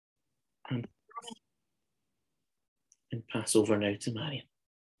and pass over now to Marion.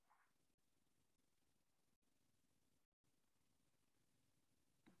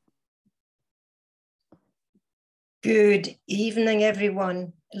 Good evening,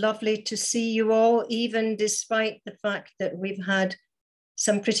 everyone. Lovely to see you all, even despite the fact that we've had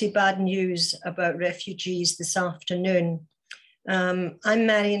some pretty bad news about refugees this afternoon. I'm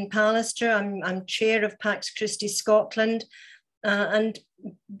Marion Pallister. I'm chair of Pax Christi Scotland, and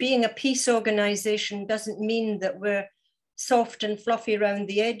being a peace organisation doesn't mean that we're soft and fluffy around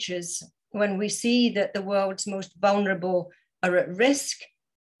the edges. When we see that the world's most vulnerable are at risk,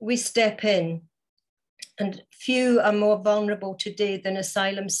 we step in. And few are more vulnerable today than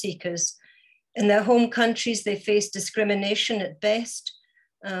asylum seekers. In their home countries, they face discrimination at best,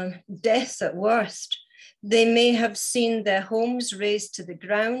 death at worst. They may have seen their homes razed to the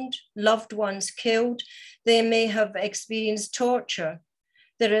ground, loved ones killed. They may have experienced torture.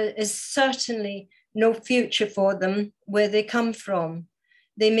 There is certainly no future for them where they come from.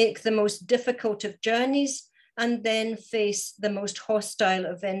 They make the most difficult of journeys and then face the most hostile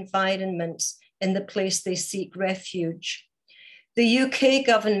of environments in the place they seek refuge. The UK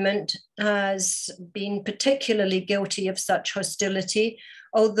government has been particularly guilty of such hostility,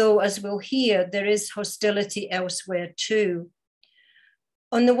 although, as we'll hear, there is hostility elsewhere too.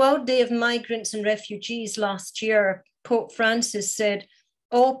 On the World Day of Migrants and Refugees last year, Pope Francis said,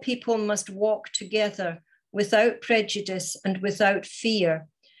 "All people must walk together without prejudice and without fear,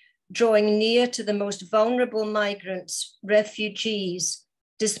 drawing near to the most vulnerable migrants, refugees,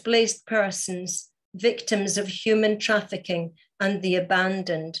 displaced persons, victims of human trafficking and the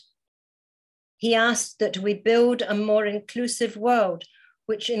abandoned." He asked that we build a more inclusive world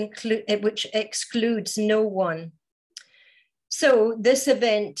which excludes no one. So this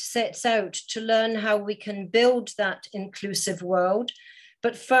event sets out to learn how we can build that inclusive world.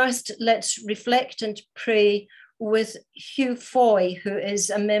 But first, let's reflect and pray with Hugh Foy, who is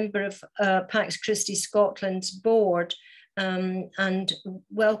a member of Pax Christi Scotland's board. And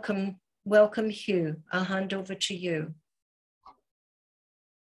welcome, Hugh. I'll hand over to you.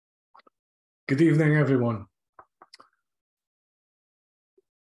 Good evening, everyone.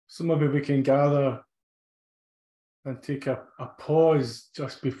 So maybe we can gather and take a pause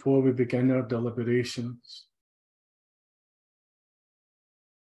just before we begin our deliberations.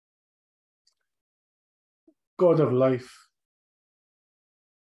 God of life,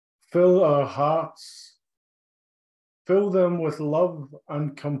 fill our hearts, fill them with love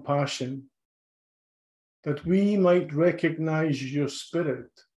and compassion, that we might recognize your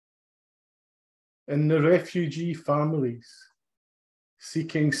spirit in the refugee families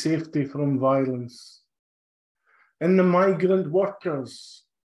seeking safety from violence, in the migrant workers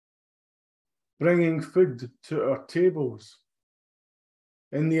bringing food to our tables,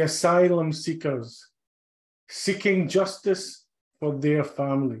 in the asylum seekers seeking justice for their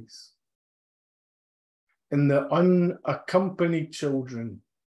families, in the unaccompanied children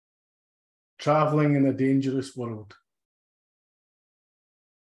traveling in a dangerous world.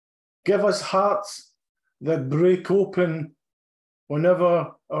 Give us hearts that break open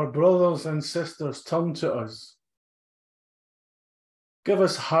whenever our brothers and sisters turn to us. Give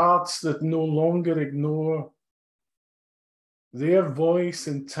us hearts that no longer ignore their voice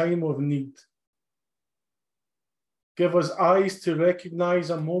in time of need. Give us eyes to recognize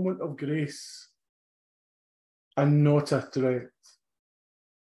a moment of grace and not a threat.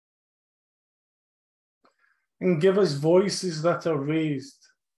 And give us voices that are raised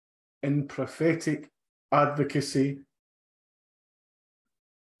in prophetic advocacy.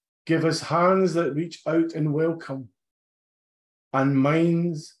 Give us hands that reach out in welcome and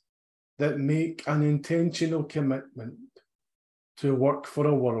minds that make an intentional commitment to work for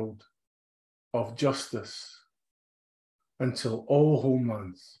a world of justice until all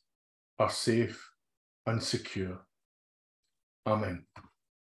homelands are safe and secure. Amen.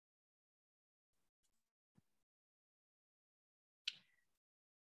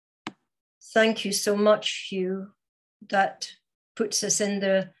 Thank you so much, Hugh. That puts us in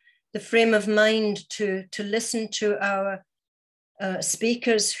the frame of mind to listen to our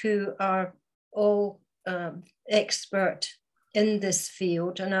speakers who are all expert in this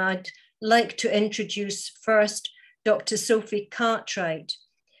field. And I'd like to introduce first Dr. Sophie Cartwright.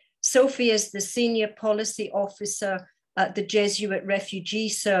 Sophie is the Senior Policy Officer at the Jesuit Refugee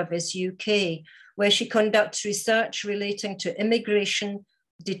Service UK, where she conducts research relating to immigration,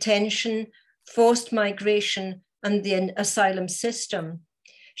 detention, forced migration, and the asylum system.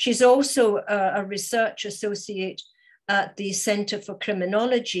 She's also a research associate at the Centre for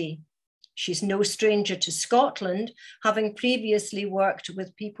Criminology. She's no stranger to Scotland, having previously worked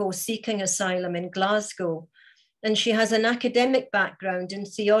with people seeking asylum in Glasgow. And she has an academic background in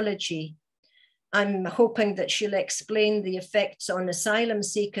theology. I'm hoping that she'll explain the effects on asylum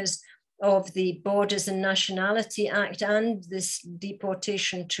seekers of the Borders and Nationality Act and this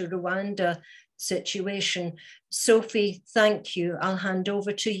deportation to Rwanda situation. Sophie, thank you. I'll hand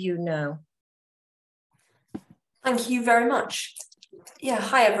over to you now. Thank you very much. Yeah,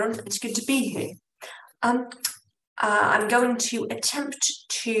 hi everyone, it's good to be here. I'm going to attempt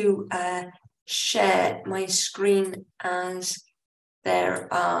to share my screen as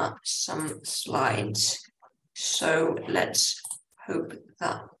there are some slides. So let's hope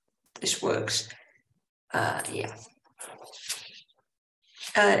that this works. Yeah.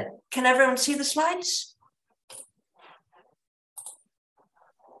 Can everyone see the slides?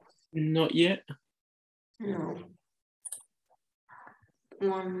 Not yet. No.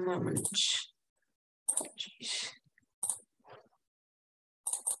 One moment. Jeez.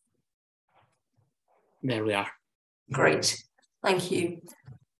 There we are. Great, thank you.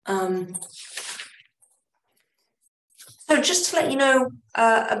 So just to let you know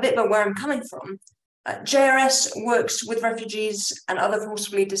a bit about where I'm coming from, JRS works with refugees and other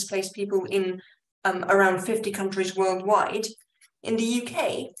forcibly displaced people in around 50 countries worldwide. In the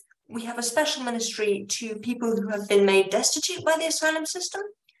UK, we have a special ministry to people who have been made destitute by the asylum system,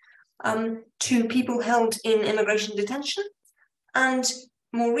 to people held in immigration detention, and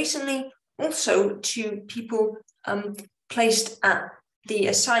more recently, also to people placed at the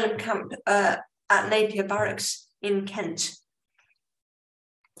asylum camp at Napier Barracks in Kent.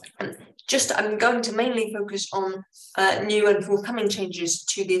 I'm going to mainly focus on new and forthcoming changes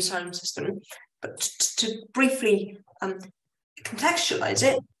to the asylum system, but to briefly contextualize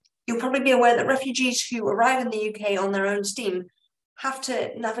it, you'll probably be aware that refugees who arrive in the UK on their own steam have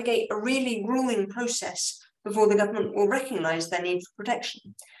to navigate a really grueling process before the government will recognise their need for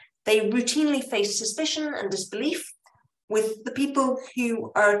protection. They routinely face suspicion and disbelief, with the people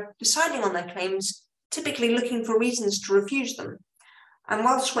who are deciding on their claims typically looking for reasons to refuse them. And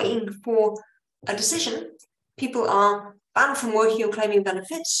whilst waiting for a decision, people are banned from working or claiming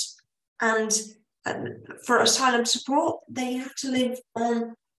benefits, and for asylum support, they have to live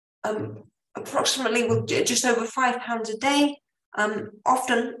on approximately just over £5 a day.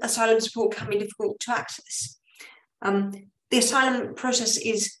 Often, asylum support can be difficult to access. The asylum process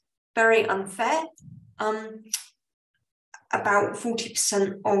is very unfair. About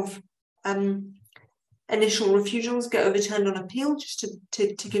 40% of initial refusals get overturned on appeal, just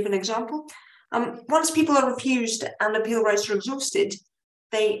to give an example. Once people are refused and appeal rights are exhausted,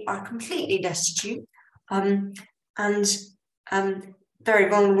 they are completely destitute and very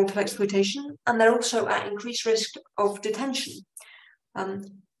vulnerable to exploitation, and they're also at increased risk of detention.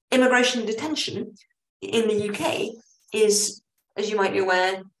 Immigration detention in the UK is, as you might be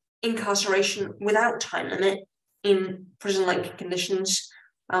aware, incarceration without time limit in prison-like conditions,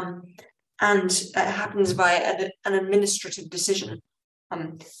 and it happens via an administrative decision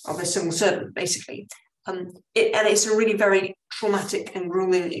of a civil servant, basically. And it's a really very traumatic and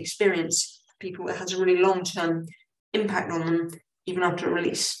grueling experience for people. It has a really long-term impact on them, even after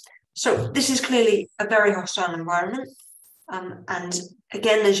release. So this is clearly a very hostile environment. And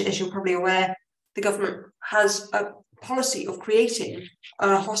again, as you're probably aware, the government has a policy of creating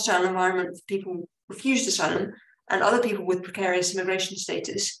a hostile environment for people refused asylum and other people with precarious immigration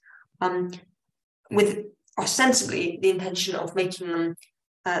status, with ostensibly the intention of making them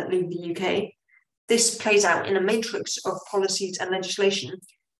leave the UK. This plays out in a matrix of policies and legislation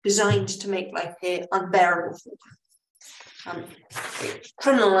designed to make life here unbearable for them. It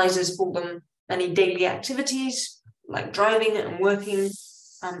criminalises for them many daily activities like driving and working,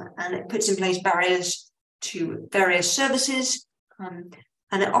 and it puts in place barriers to various services, and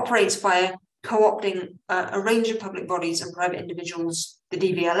it operates by co-opting a range of public bodies and private individuals, the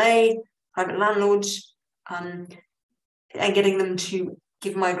DVLA, private landlords, and getting them to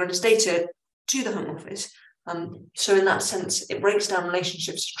give migrants data to the Home Office. So in that sense, it breaks down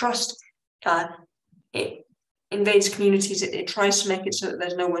relationships of trust, it invades communities, it tries to make it so that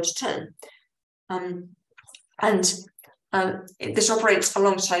there's nowhere to turn. This operates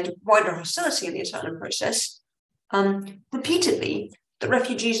alongside wider hostility in the asylum process. Repeatedly, the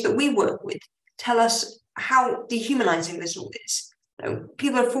refugees that we work with tell us how dehumanizing this all is. You know,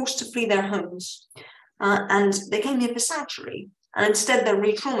 people are forced to flee their homes, and they came here for sanctuary, and instead they're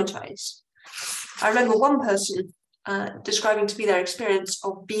re-traumatized. I remember one person describing to me their experience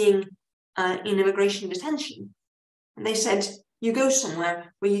of being in immigration detention. And they said, you go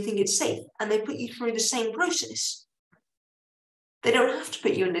somewhere where you think it's safe, and they put you through the same process. They don't have to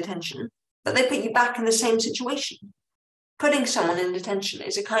put you in detention. but they put you back in the same situation. Putting someone in detention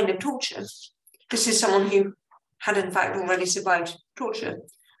is a kind of torture. This is someone who had in fact already survived torture,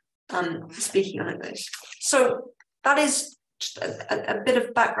 speaking on this. So that is just a bit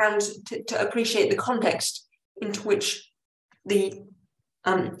of background to appreciate the context into which the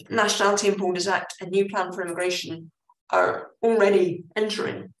Nationality and Borders Act and New Plan for Immigration are already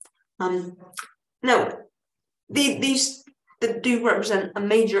entering. Now, these that do represent a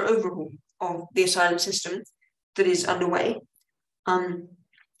major overhaul of the asylum system that is underway.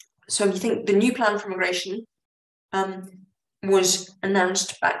 So you think the New Plan for Immigration was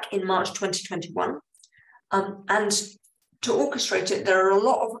announced back in March 2021. And to orchestrate it, there are a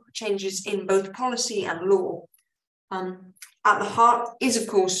lot of changes in both policy and law. At the heart is, of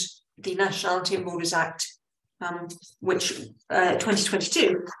course, the Nationality and Borders Act, which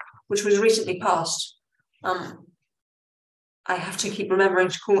 2022, which was recently passed. I have to keep remembering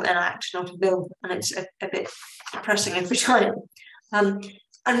to call it an act, not a bill, and it's a bit depressing every time. And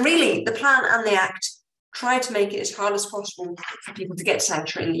really, the plan and the act try to make it as hard as possible for people to get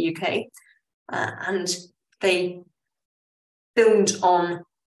sanctuary in the UK, and they build on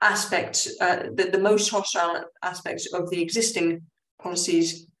aspects, the most hostile aspects of the existing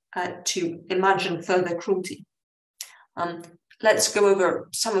policies to imagine further cruelty. Let's go over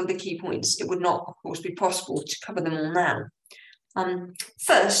some of the key points. It would not, of course, be possible to cover them all now.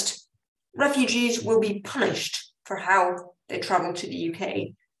 First, refugees will be punished for how they travel to the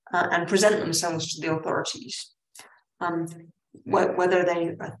UK and present themselves to the authorities, whether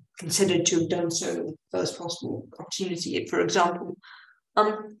they are considered to have done so at the first possible opportunity, for example.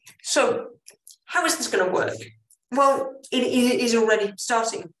 So how is this going to work? Well, it is already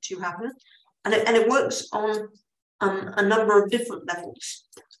starting to happen, and it works on a number of different levels.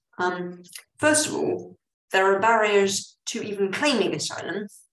 First of all, there are barriers to even claiming asylum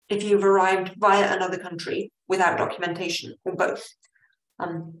if you've arrived via another country without documentation, or both.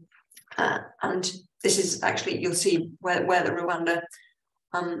 And this is actually, you'll see where the Rwanda,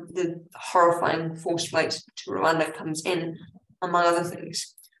 the horrifying forced flight to Rwanda comes in, among other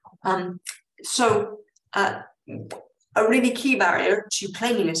things. So a really key barrier to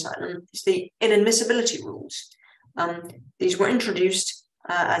claiming asylum is the inadmissibility rules. These were introduced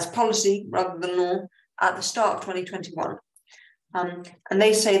as policy rather than law at the start of 2021. And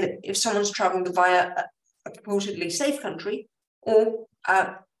they say that if someone's travelled via a purportedly safe country, or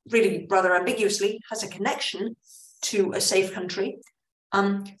really rather ambiguously has a connection to a safe country,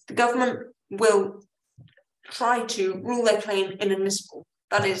 the government will try to rule their claim inadmissible.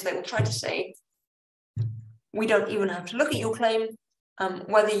 That is, they will try to say, we don't even have to look at your claim.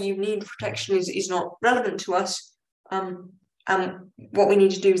 Whether you need protection is not relevant to us. What we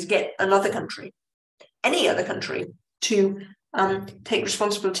need to do is get another country, any other country, to take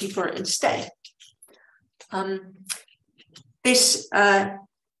responsibility for it instead. This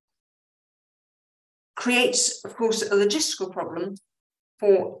creates, of course, a logistical problem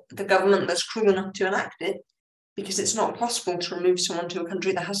for the government that's cruel enough to enact it, because it's not possible to remove someone to a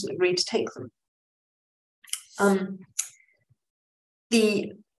country that hasn't agreed to take them.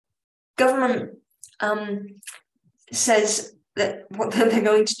 The government says that what they're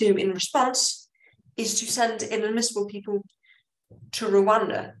going to do in response is to send inadmissible people to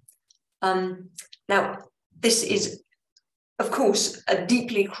Rwanda. Now, this is, of course, a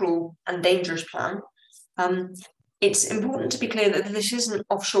deeply cruel and dangerous plan. It's important to be clear that this isn't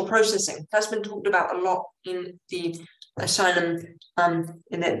offshore processing. That's been talked about a lot in the asylum,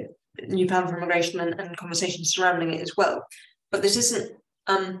 in the New Plan for Immigration and conversations surrounding it as well. But this isn't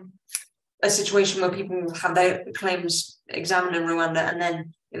a situation where people have their claims examined in Rwanda and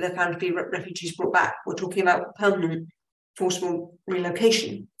then if they're found to be refugees brought back. We're talking about permanent forcible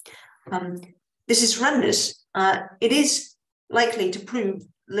relocation. This is horrendous. It is likely to prove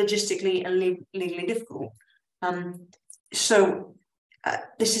logistically and legally difficult. So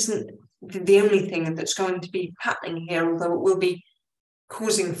this isn't the only thing that's going to be happening here, although it will be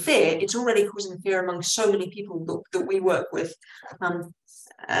causing fear. It's already causing fear among so many people that we work with, and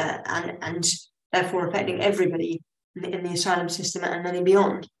therefore affecting everybody in the asylum system and many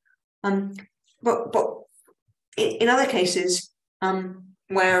beyond. But in other cases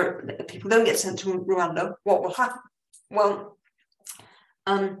where people don't get sent to Rwanda, what will happen? Well,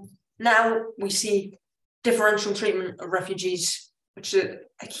 now we see differential treatment of refugees, which is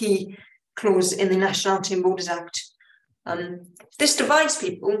a key clause in the Nationality and Borders Act. This divides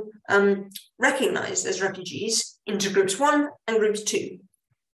people recognised as refugees into groups 1 and groups 2.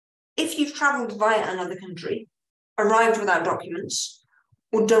 If you've travelled via another country, arrived without documents,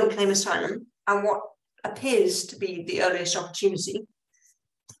 or don't claim asylum, and what appears to be the earliest opportunity,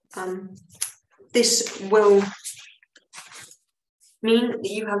 this will mean that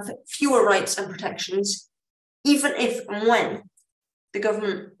you have fewer rights and protections, even if and when the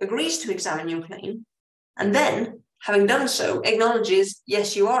government agrees to examine your claim, and then, having done so, acknowledges,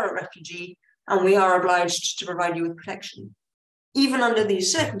 yes, you are a refugee, and we are obliged to provide you with protection. Even under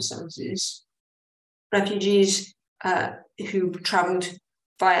these circumstances, refugees who travelled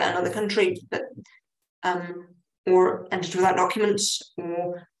via another country but, or entered without documents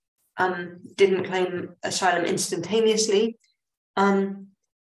or didn't claim asylum instantaneously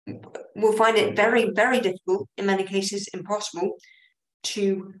will find it very, very difficult, in many cases impossible,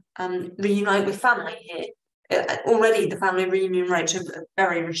 to reunite with family here. Already the family reunion rights are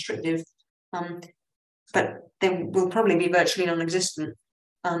very restrictive, but they will probably be virtually non-existent.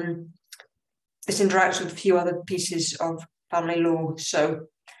 This interacts with a few other pieces of family law, so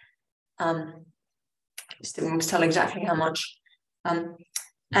it's difficult to tell exactly how much.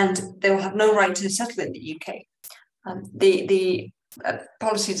 And they will have no right to settle in the UK. The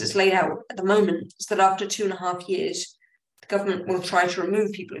policies that's laid out at the moment is that after 2.5 years, the government will try to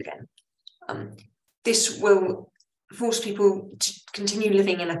remove people again. This will force people to continue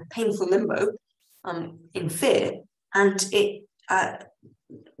living in a painful limbo in fear, and it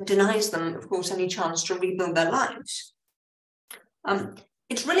denies them, of course, any chance to rebuild their lives.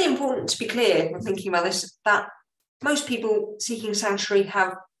 It's really important to be clear when thinking about this that most people seeking sanctuary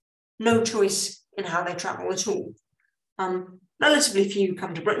have no choice in how they travel at all. Relatively few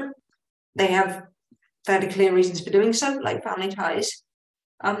come to Britain. They have fairly clear reasons for doing so, like family ties.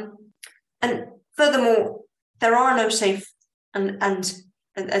 And furthermore, there are no safe and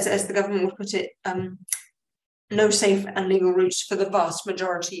as the government would put it, no safe and legal routes for the vast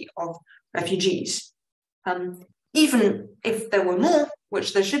majority of refugees. Even if there were more,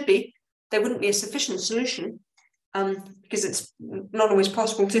 which there should be, there wouldn't be a sufficient solution because it's not always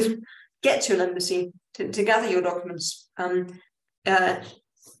possible to get to an embassy to gather your documents when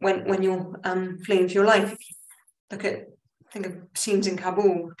you're fleeing for your life. Think of scenes in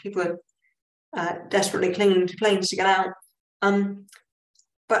Kabul, people are desperately clinging to planes to get out.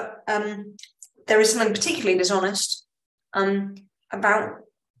 But there is something particularly dishonest about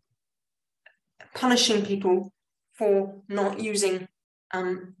punishing people for not using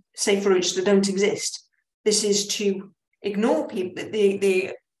safe routes that don't exist. This is to ignore people,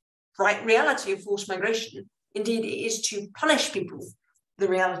 the reality of forced migration. Indeed, it is to punish people for the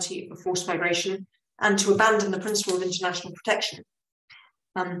reality of forced migration and to abandon the principle of international protection.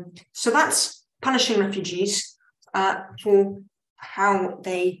 So that's punishing refugees for how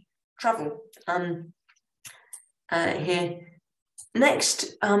they travel here.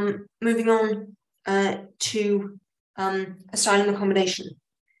 Next, moving on to asylum accommodation.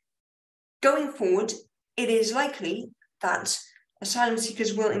 Going forward, it is likely that asylum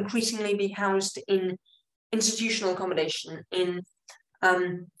seekers will increasingly be housed in institutional accommodation, in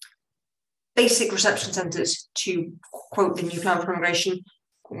basic reception centres, to quote the new plan for immigration,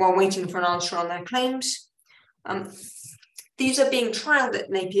 while waiting for an answer on their claims. These are being trialled at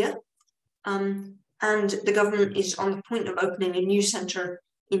Napier, and the government is on the point of opening a new centre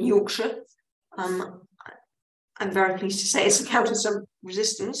in Yorkshire. I'm very pleased to say it's encountered some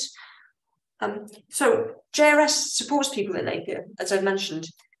resistance. So JRS supports people in Napier, as I've mentioned,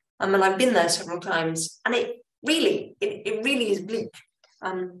 and I've been there several times, and it really is bleak.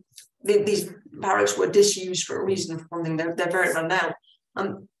 These barracks were disused for a reason. For one thing, they're very run down.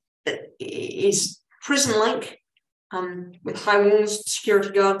 It is prison-like, with high walls,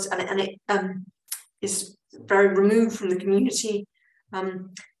 security guards, and it is very removed from the community.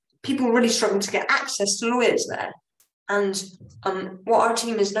 People really struggle to get access to lawyers there. And what our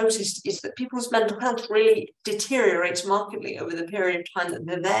team has noticed is that people's mental health really deteriorates markedly over the period of time that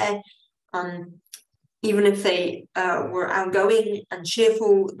they're there. Even if they were outgoing and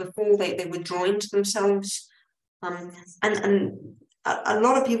cheerful before, they withdraw into themselves. And a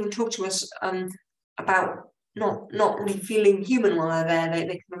lot of people talk to us about not really feeling human while they're there. They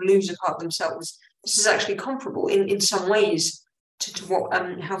kind of lose a part of themselves. This is actually comparable in some ways to what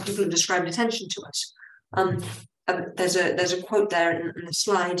how people have described detention to us. There's a quote there in the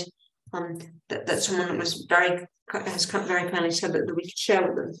slide that someone has very kindly said that we could share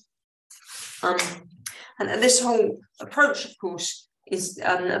with them. And this whole approach, of course, is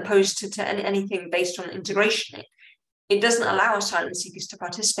opposed to anything based on integration. It doesn't allow asylum seekers to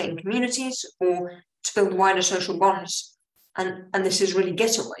participate in communities or to build wider social bonds, and this is really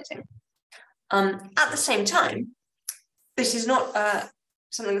ghettoizing. At the same time, this is not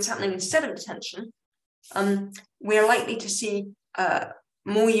something that's happening instead of detention. We are likely to see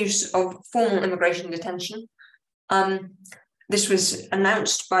more use of formal immigration detention, this was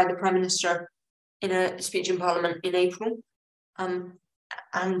announced by the Prime Minister in a speech in Parliament in April,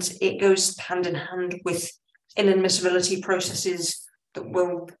 and it goes hand in hand with inadmissibility processes that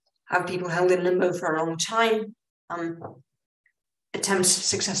will have people held in limbo for a long time, attempts,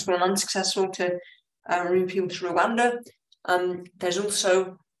 successful and unsuccessful, to remove people to Rwanda. There's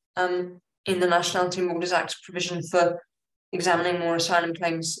also in the Nationality and Borders Act provision for examining more asylum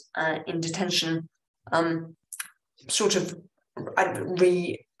claims in detention, sort of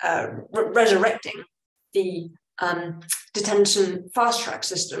resurrecting the detention fast track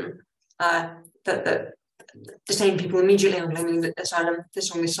system that detain people immediately on claiming asylum.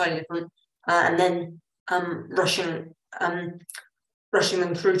 This one is slightly different, and then rushing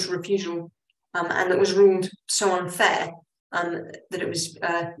them through to refusal, and it was ruled so unfair that it was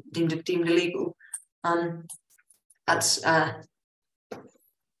deemed illegal. That's the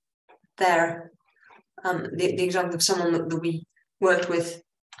example of someone that we worked with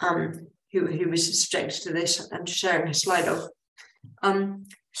who was subjected to this, and sharing a slide of.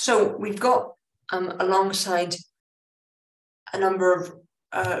 So we've got alongside a number of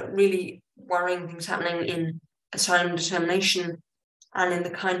really worrying things happening in asylum determination and in the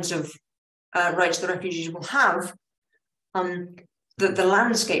kinds of rights that refugees will have, the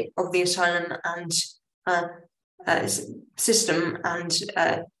landscape of the asylum and system and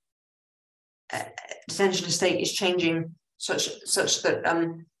detention estate is changing such that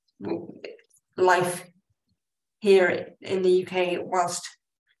life here in the UK, whilst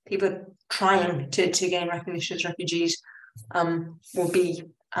people are trying to gain recognition as refugees, will be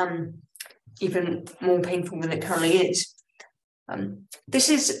even more painful than it currently is. This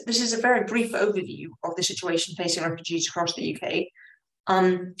is a very brief overview of the situation facing refugees across the UK.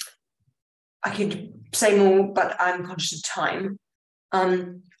 I could say more, but I'm conscious of time.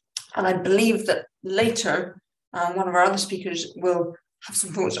 And I believe that later, one of our other speakers will have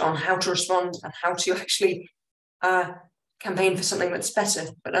some thoughts on how to respond and how to actually campaign for something that's better.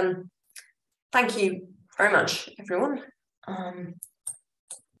 But thank you very much, everyone.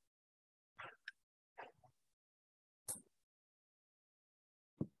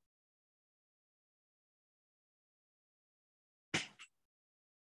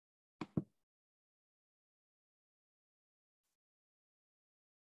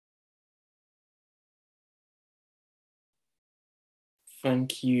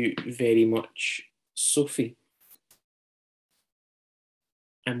 Thank you very much, Sophie.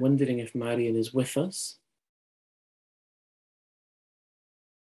 I'm wondering if Marion is with us.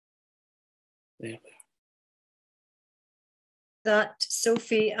 There we are. That,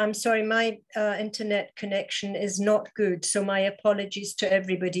 Sophie, I'm sorry, my internet connection is not good, so my apologies to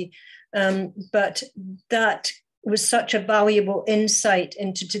everybody. But that was such a valuable insight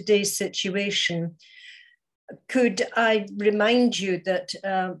into today's situation. Could I remind you that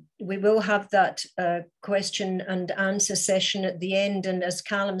we will have that question and answer session at the end, and as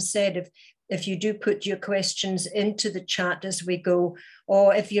Callum said, if you do put your questions into the chat as we go,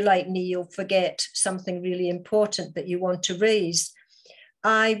 or if you, like me, you'll forget something really important that you want to raise.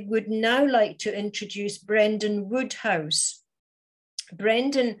 I would now like to introduce Brendan Woodhouse.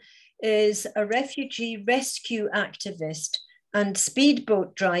 Brendan is a refugee rescue activist and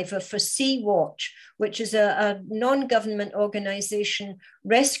speedboat driver for Sea-Watch, which is a non-government organisation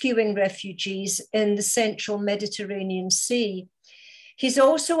rescuing refugees in the central Mediterranean Sea. He's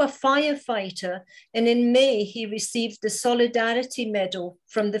also a firefighter, and in May he received the Solidarity Medal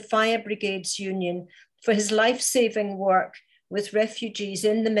from the Fire Brigades Union for his life-saving work with refugees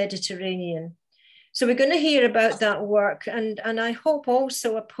in the Mediterranean. So we're going to hear about that work, and I hope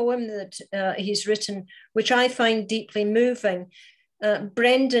also a poem that he's written, which I find deeply moving.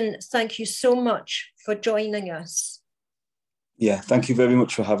 Brendan, thank you so much for joining us. Yeah, thank you very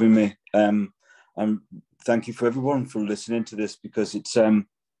much for having me. And thank you for everyone for listening to this, because it's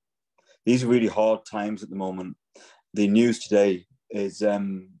these are really hard times at the moment. The news today is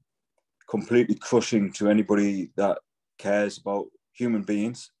completely crushing to anybody that cares about human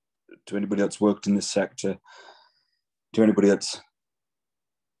beings, to anybody that's worked in this sector, to anybody that's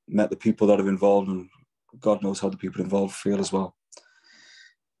met the people that are involved, and God knows how the people involved feel as well.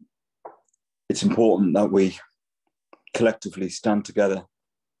 It's important that we collectively stand together,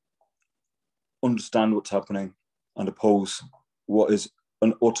 understand what's happening, and oppose what is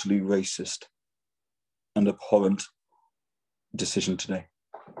an utterly racist and abhorrent decision today.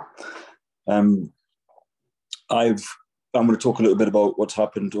 I'm going to talk a little bit about what's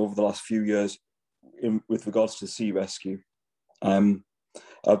happened over the last few years with regards to sea rescue. If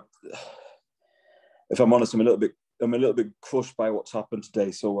I'm honest, I'm a little bit crushed by what's happened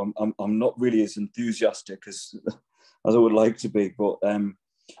today. So I'm not really as enthusiastic as as I would like to be, but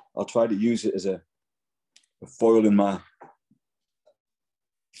I'll try to use it as a foil in my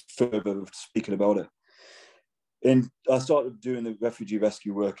further speaking about it. I started doing the refugee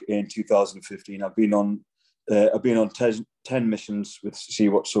rescue work in 2015. I've been on 10 missions with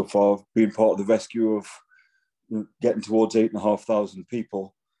Sea-Watch so far. I've been part of the rescue of getting towards 8,500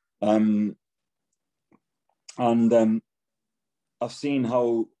 people. And I've seen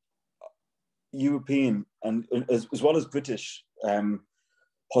how European and as well as British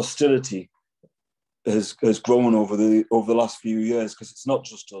hostility has grown over the last few years, because it's not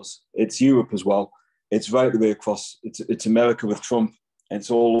just us, it's Europe as well. It's right the way across. It's America with Trump, and it's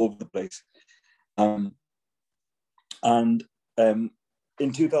all over the place. In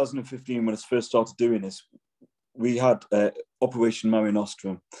 2015, when I first started doing this, we had Operation Mare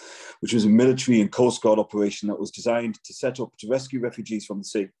Nostrum, which was a military and Coast Guard operation that was designed to set up to rescue refugees from the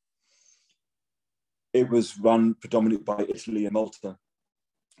sea. It was run predominantly by Italy and Malta.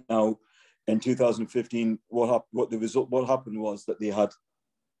 Now, in 2015, what happened was that they had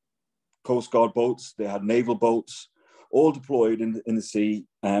Coast Guard boats, they had naval boats, all deployed in the sea.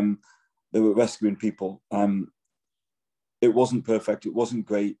 They were rescuing people. It wasn't perfect. It wasn't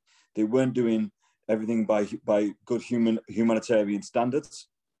great. They weren't doing everything by good humanitarian standards,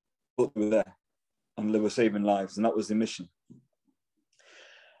 but they were there and they were saving lives, and that was the mission.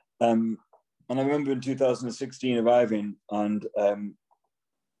 And I remember in 2016 arriving and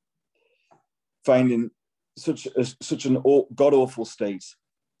finding such an god-awful state.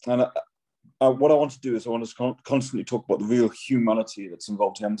 And what I want to do is I want to constantly talk about the real humanity that's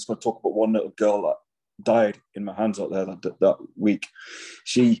involved here. I'm just going to talk about one little girl that died in my hands out there that week.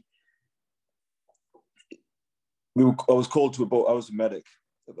 I was called to a boat. I was a medic.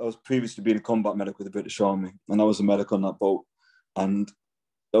 I was previously being a combat medic with the British Army, and I was a medic on that boat. And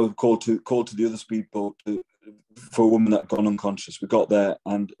I was called to the other speedboat for a woman that had gone unconscious. We got there,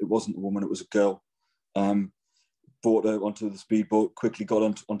 and it wasn't a woman; it was a girl. Brought her onto the speedboat, quickly got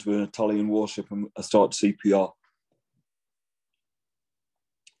onto an Italian warship, and I started CPR.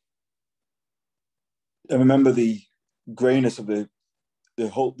 I remember the greyness of the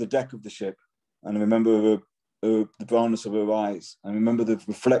deck of the ship, and I remember the brownness of her eyes. I remember the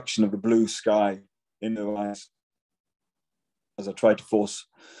reflection of the blue sky in her eyes as I tried to force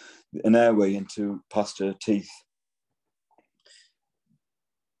an airway past her teeth.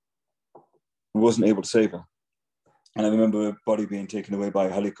 I wasn't able to save her. And I remember her body being taken away by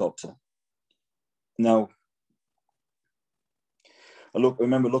a helicopter. Now, I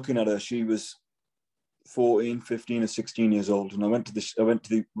remember looking at her. She was 14, 15, or 16 years old, and I went to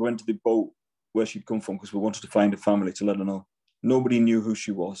the boat where she'd come from because we wanted to find a family to let her know. Nobody knew who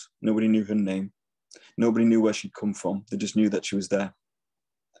she was. Nobody knew her name. Nobody knew where she'd come from. They just knew that she was there.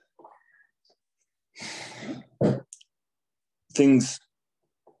 Things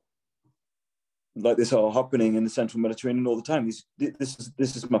like this are happening in the central Mediterranean all the time. This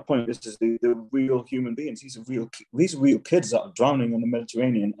is my point. This is the real human beings. These are real kids that are drowning in the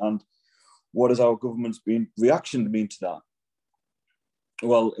Mediterranean. And what has our government's reaction been to that?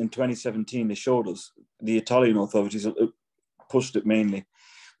 Well, in 2017, they showed us, the Italian authorities pushed it mainly,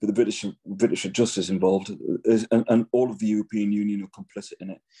 but the British justice involved, and all of the European Union are complicit in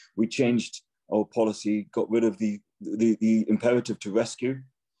it. We changed our policy, got rid of the imperative to rescue,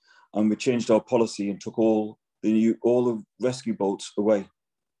 and we changed our policy and took all the rescue boats away.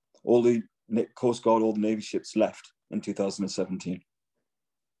 All the Coast Guard, all the Navy ships left in 2017.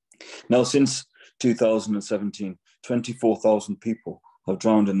 Now, since 2017, 24,000 people have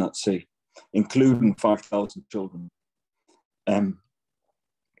drowned in that sea, including 5,000 children. The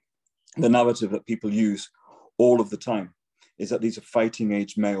narrative that people use all of the time is that these are fighting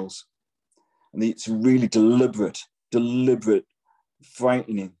age males. And it's a really deliberate,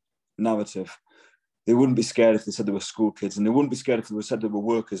 frightening narrative. They wouldn't be scared if they said they were school kids, and they wouldn't be scared if they said they were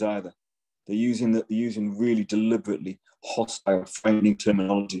workers either. They're using really deliberately hostile, frightening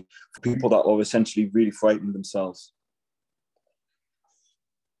terminology for people that are essentially really frightened themselves.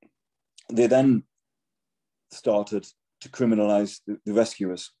 They then started to criminalize the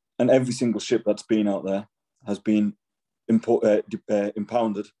rescuers, and every single ship that's been out there has been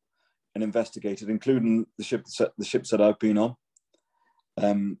impounded and investigated, including the ships that I've been on.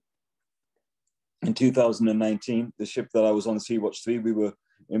 In 2019, the ship that I was on, the Sea-Watch 3, we were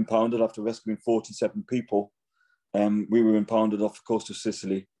impounded after rescuing 47 people. We were impounded off the coast of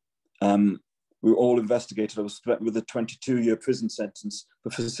Sicily. We were all investigated. I was threatened with a 22-year prison sentence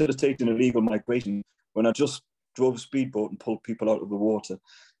for facilitating illegal migration when I just drove a speedboat and pulled people out of the water.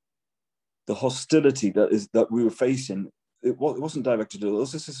 The hostility that we were facing it wasn't directed at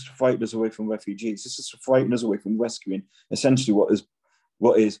us. This is to frighten us away from refugees. This is to frighten us away from rescuing essentially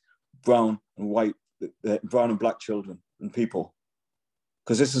what is brown and white, brown and black children and people.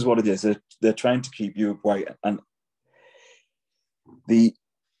 Because this is what it is. They're trying to keep Europe white, and the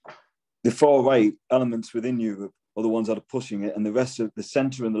far right elements within Europe are the ones that are pushing it, and the rest of the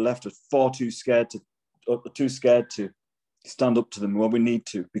centre and the left are far too scared to stand up to them. Well, we need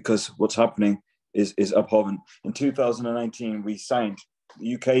to, because what's happening is abhorrent. In 2019, we signed,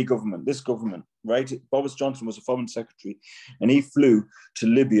 the UK government, this government, right? Boris Johnson was a foreign secretary, and he flew to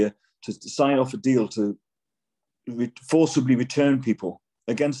Libya to sign off a deal to forcibly return people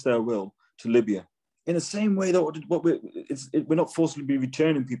against their will to Libya. In the same way that we're not forcibly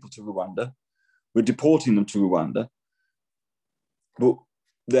returning people to Rwanda, we're deporting them to Rwanda. But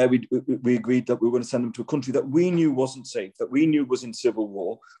there we agreed that we were going to send them to a country that we knew wasn't safe, that we knew was in civil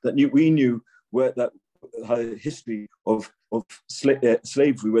war, we knew that had a history of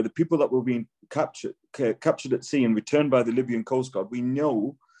slavery, where the people that were being captured at sea and returned by the Libyan Coast Guard, we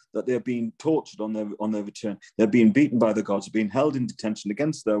know that they're being tortured on their return. They're being beaten by the guards, being held in detention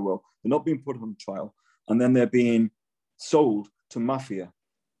against their will. They're not being put on trial. And then they're being sold to mafia.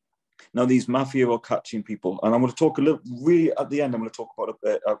 Now, these mafia are catching people. And I'm going to talk really at the end, I'm going to talk about,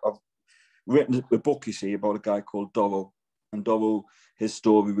 I've written a book, you see, about a guy called Doro. And Doro, his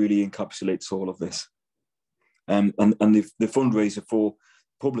story really encapsulates all of this. And the fundraiser for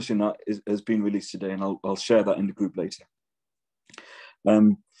publishing that has been released today, and I'll share that in the group later.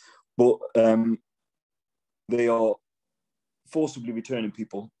 But they are forcibly returning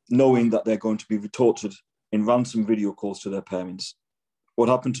people, knowing that they're going to be tortured in ransom video calls to their parents. What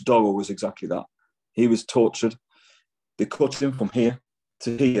happened to Doro was exactly that. He was tortured. They cut him from here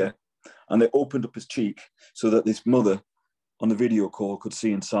to here, and they opened up his cheek so that this mother on the video call could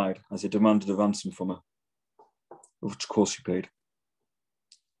see inside as they demanded a ransom from her, which of course she paid.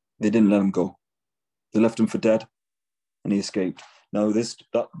 They didn't let him go. They left him for dead, and he escaped. Now,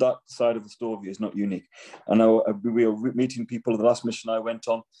 that side of the story is not unique. And now we are meeting people. The last mission I went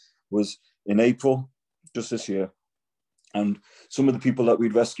on was in April, just this year. And some of the people that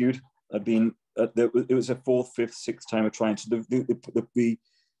we'd rescued had been, it was a fourth, fifth, sixth time of trying. So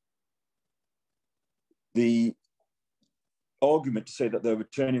the argument to say that they're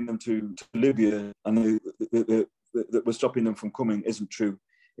returning them to Libya and that we're stopping them from coming isn't true.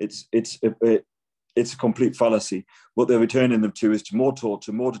 It's a complete fallacy. What they're returning them to is to more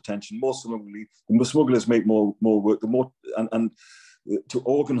torture, more detention, more smuggling. The smugglers make more work, the more and to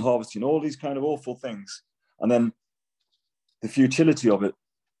organ harvesting, all these kind of awful things. And then the futility of it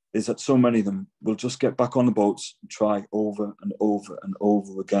is that so many of them will just get back on the boats and try over and over and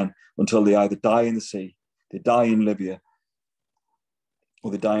over again until they either die in the sea, they die in Libya,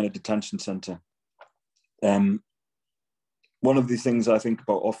 or they die in a detention centre. One of the things I think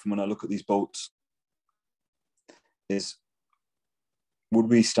about often when I look at these boats is, would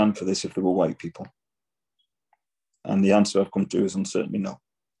we stand for this if they were white people? And the answer I've come to is uncertainly no.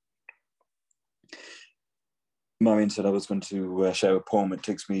 Marion said I was going to share a poem. It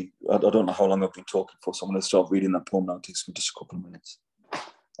takes me, I don't know how long I've been talking for, so I'm going to start reading that poem now. It takes me just a couple of minutes.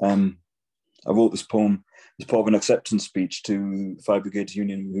 I wrote this poem as part of an acceptance speech to the Fire Brigades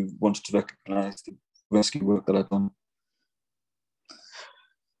Union, who wanted to recognise the rescue work that I've done.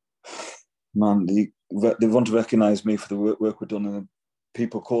 Man, they want to recognise me for the work we've done, and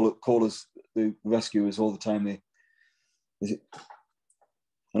people call us the rescuers all the time.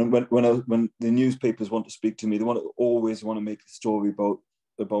 And when the newspapers want to speak to me, they always want to make a story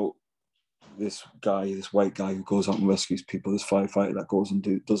about this guy, this white guy who goes out and rescues people, this firefighter that goes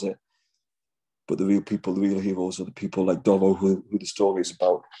and does it. But the real people, the real heroes, are the people like Doro, who the story is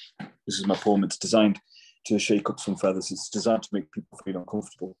about. This is my poem. It's designed to shake up some feathers. It's designed to make people feel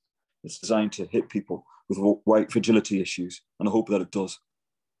uncomfortable. It's designed to hit people with white fragility issues, and I hope that it does.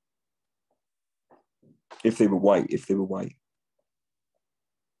 If they were white, if they were white.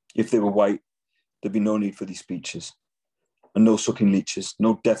 If they were white, there'd be no need for these speeches, and no sucking leeches,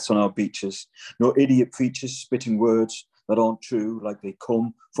 no deaths on our beaches, no idiot preachers spitting words that aren't true, like they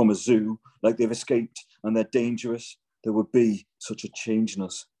come from a zoo, like they've escaped and they're dangerous. There would be such a change in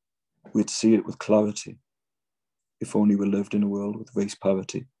us. We'd see it with clarity. If only we lived in a world with race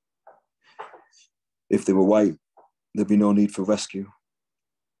parity. If they were white, there'd be no need for rescue.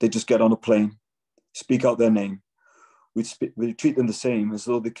 They'd just get on a plane, speak out their name. We'd treat them the same as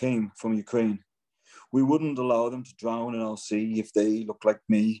though they came from Ukraine. We wouldn't allow them to drown in our sea if they looked like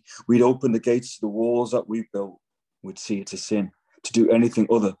me. We'd open the gates to the walls that we built. We'd see it a sin to do anything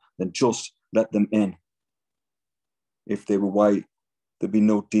other than just let them in. If they were white, there'd be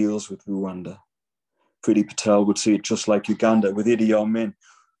no deals with Rwanda. Priti Patel would see it just like Uganda. With Idi Amin,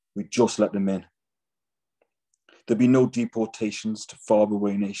 we just let them in. There'd be no deportations to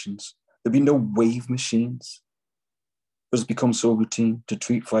faraway nations. There'd be no wave machines. It's become so routine to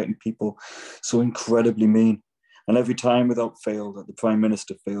treat frightened people so incredibly mean. And every time without fail that the Prime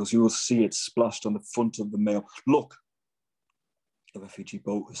Minister fails, you will see it splashed on the front of the Mail. Look, a refugee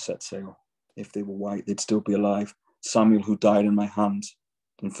boat has set sail. If they were white, they'd still be alive. Samuel, who died in my hands,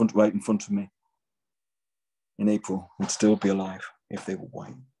 right in front of me in April, would still be alive if they were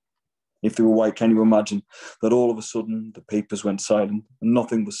white. If they were white, can you imagine that all of a sudden the papers went silent and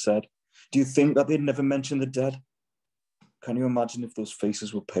nothing was said? Do you think that they'd never mention the dead? Can you imagine if those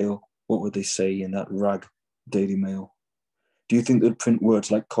faces were pale? What would they say in that rag Daily Mail? Do you think they'd print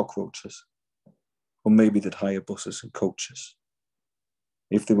words like cockroaches? Or maybe they'd hire buses and coaches?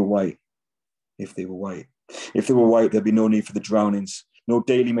 If they were white, if they were white. If they were white, there'd be no need for the drownings, no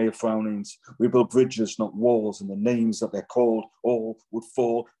Daily Mail frownings. We build bridges, not walls, and the names that they're called all would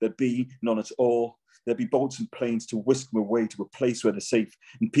fall. There'd be none at all. There'd be boats and planes to whisk them away to a place where they're safe,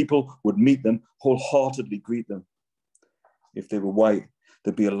 and people would meet them, wholeheartedly greet them. If they were white,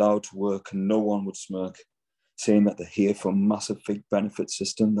 they'd be allowed to work and no one would smirk, saying that they're here for a massive fake benefit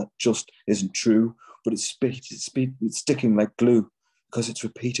system that just isn't true, but it's sticking like glue because it's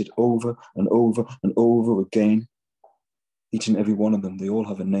repeated over and over and over again. Each and every one of them, they all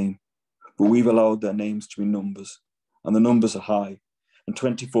have a name, but we've allowed their names to be numbers, and the numbers are high. And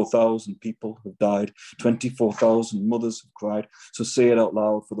 24,000 people have died, 24,000 mothers have cried. So say it out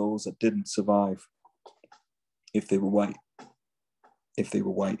loud for those that didn't survive. If they were white, if they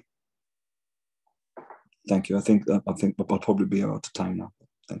were white. Thank you. I think I'll probably be out of time now.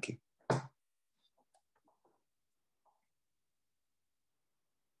 Thank you.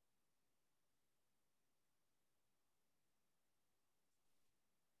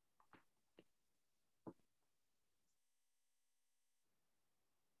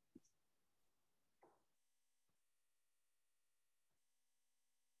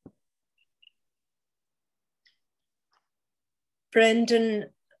 Brendan,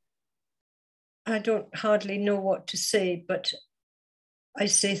 I don't hardly know what to say, but I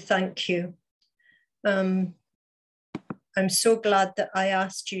say thank you. I'm so glad that I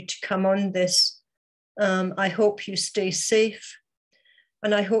asked you to come on this. I hope you stay safe,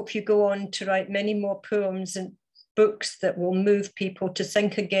 and I hope you go on to write many more poems and books that will move people to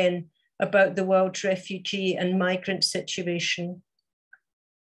think again about the world refugee and migrant situation.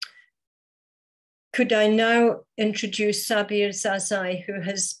 Could I now introduce Sabir Zazai, who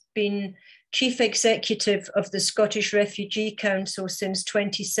has been Chief Executive of the Scottish Refugee Council since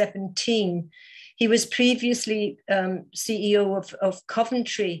 2017. He was previously CEO of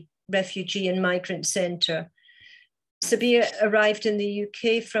Coventry Refugee and Migrant Centre. Sabir arrived in the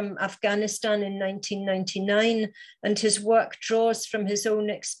UK from Afghanistan in 1999, and his work draws from his own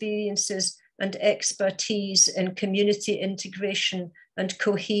experiences and expertise in community integration and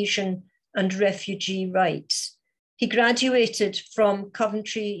cohesion and refugee rights. He graduated from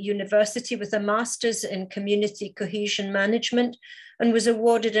Coventry University with a master's in community cohesion management and was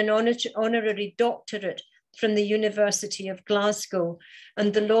awarded an honorary doctorate from the University of Glasgow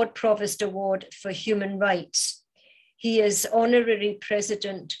and the Lord Provost Award for Human Rights. He is honorary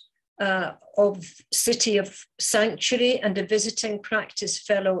president of City of Sanctuary and a visiting practice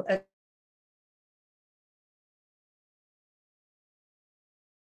fellow at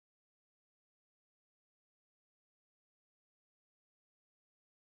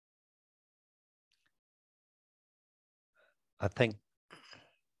I think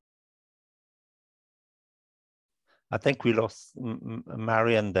we lost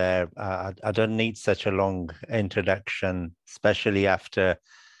Marian there. I don't need such a long introduction, especially after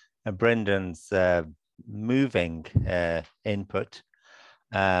Brendan's moving input.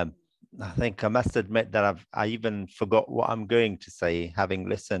 I think I must admit that I even forgot what I'm going to say, having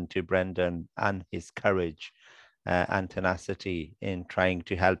listened to Brendan and his courage and tenacity in trying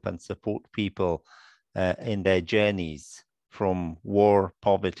to help and support people in their journeys from war,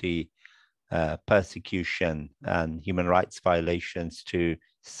 poverty, persecution and human rights violations to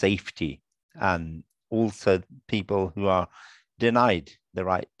safety, and also people who are denied the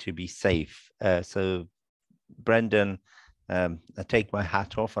right to be safe. So Brendan, I take my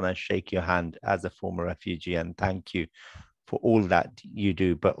hat off and I shake your hand as a former refugee, and thank you for all that you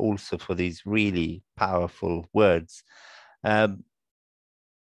do, but also for these really powerful words.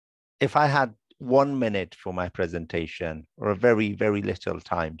 If I had 1 minute for my presentation, or a very, very little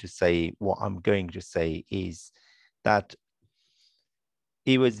time to say what I'm going to say, is that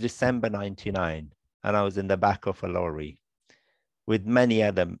it was December 99 and I was in the back of a lorry with many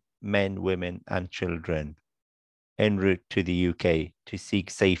other men, women, and children en route to the UK to seek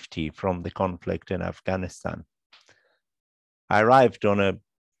safety from the conflict in Afghanistan. I arrived on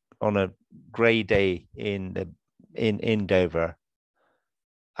a grey day in Dover,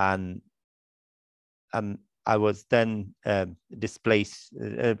 and I was then dispersed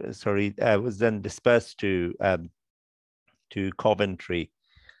to Coventry,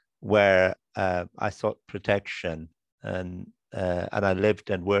 where I sought protection, and I lived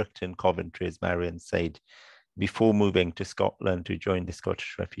and worked in Coventry, as Marion said, before moving to Scotland to join the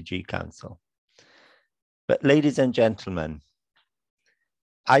Scottish Refugee Council. But ladies and gentlemen,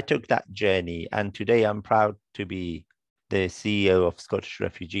 I took that journey, and today I'm proud to be the CEO of Scottish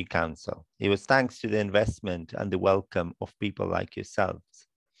Refugee Council. It was thanks to the investment and the welcome of people like yourselves.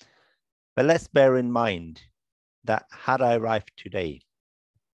 But let's bear in mind that had I arrived today,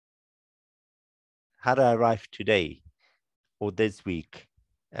 or this week,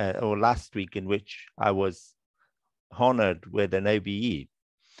 or last week, in which I was honored with an OBE,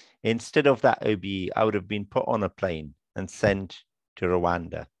 instead of that OBE, I would have been put on a plane and sent to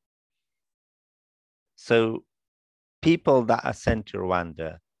Rwanda. So people that are sent to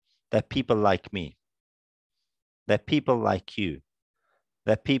Rwanda, they're people like me. They're people like you.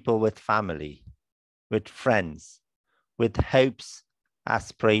 They're people with family, with friends, with hopes,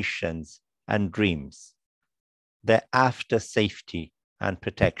 aspirations, and dreams. They're after safety and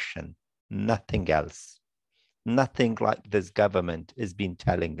protection, nothing else. Nothing like this government has been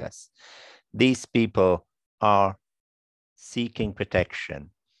telling us. These people are seeking protection,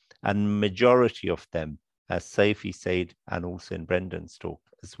 and majority of them, as Sophie said, and also in Brendan's talk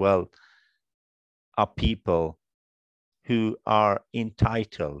as well, are people who are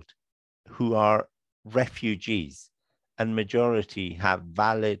entitled, who are refugees, and majority have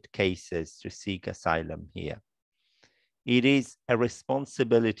valid cases to seek asylum here. It is a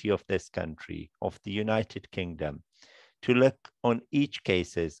responsibility of this country, of the United Kingdom, to look on each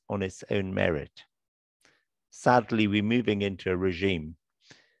case on its own merit. Sadly, we're moving into a regime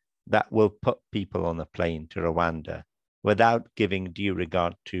that will put people on a plane to Rwanda without giving due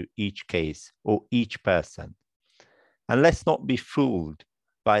regard to each case or each person. And let's not be fooled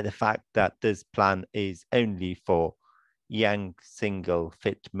by the fact that this plan is only for young, single,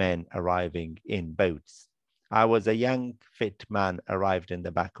 fit men arriving in boats. I was a young, fit man arrived in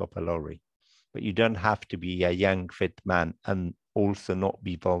the back of a lorry, but you don't have to be a young, fit man and also not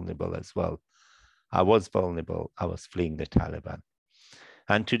be vulnerable as well. I was vulnerable. I was fleeing the Taliban.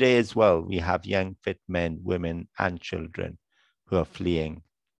 And today as well, we have young, fit men, women, and children who are fleeing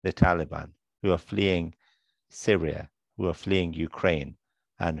the Taliban, who are fleeing Syria, who are fleeing Ukraine,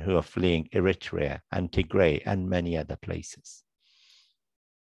 and who are fleeing Eritrea and Tigray and many other places.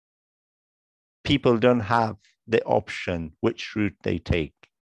 People don't have the option which route they take.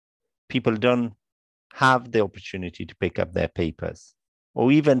 People don't have the opportunity to pick up their papers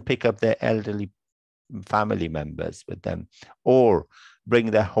or even pick up their elderly family members with them or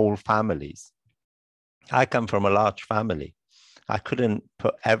bring their whole families. I come from a large family. I couldn't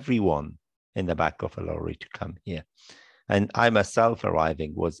put everyone in the back of a lorry to come here. And I myself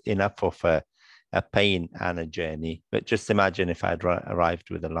arriving was enough of a pain and a journey. But just imagine if I'd arrived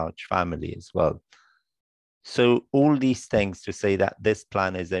with a large family as well. So all these things to say that this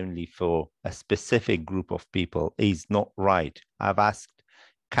plan is only for a specific group of people is not right. I've asked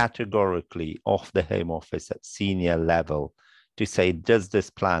categorically of the Home Office at senior level to say, does this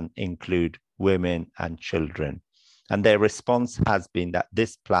plan include women and children? And their response has been that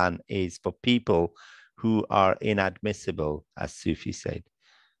this plan is for people who are inadmissible, as Sophie said.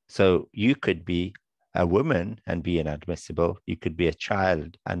 So you could be a woman and be inadmissible. You could be a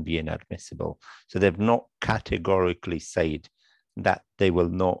child and be inadmissible. So they've not categorically said that they will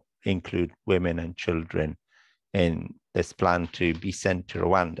not include women and children in this plan to be sent to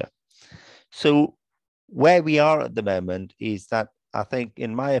Rwanda. So where we are at the moment is that I think,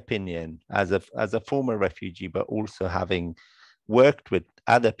 in my opinion, as a former refugee, but also having worked with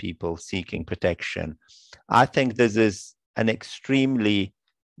other people seeking protection, I think this is an extremely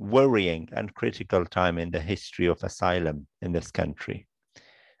worrying and critical time in the history of asylum in this country.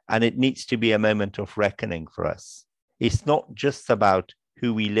 And it needs to be a moment of reckoning for us. It's not just about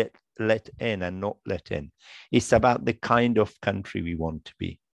who we let in and not let in. It's about the kind of country we want to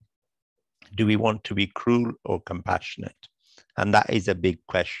be. Do we want to be cruel or compassionate? And that is a big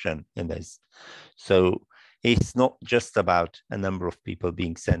question in this. So it's not just about a number of people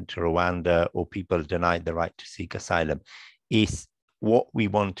being sent to Rwanda or people denied the right to seek asylum. It's what we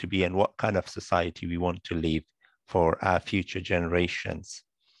want to be and what kind of society we want to leave for our future generations.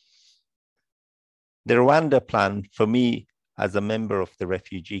 The Rwanda plan, for me, as a member of the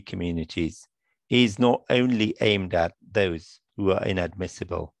refugee communities is not only aimed at those who are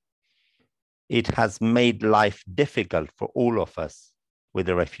inadmissible. It has made life difficult for all of us with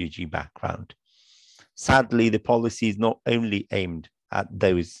a refugee background. Sadly, the policy is not only aimed at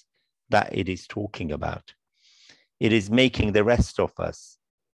those that it is talking about. It is making the rest of us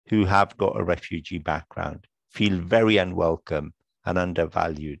who have got a refugee background feel very unwelcome and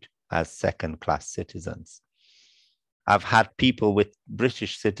undervalued as second-class citizens. I've had people with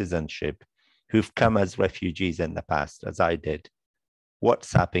British citizenship who've come as refugees in the past, as I did,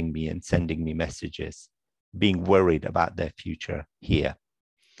 WhatsApping me and sending me messages, being worried about their future here.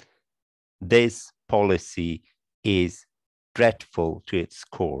 This policy is dreadful to its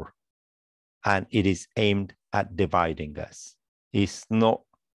core, and it is aimed at dividing us. It's not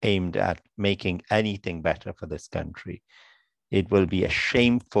aimed at making anything better for this country. It will be a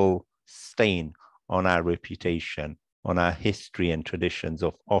shameful stain on our reputation, on our history and traditions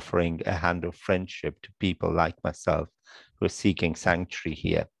of offering a hand of friendship to people like myself who are seeking sanctuary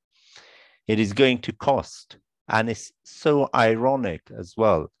here. It is going to cost, and it's so ironic as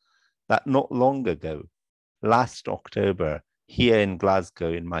well, that not long ago, last October, here in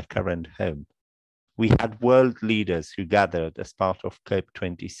Glasgow, in my current home, we had world leaders who gathered as part of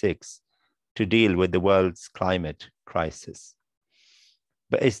COP26 to deal with the world's climate crisis.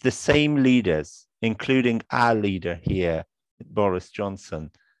 But it's the same leaders, including our leader here, Boris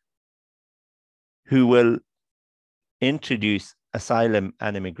Johnson, who will introduce asylum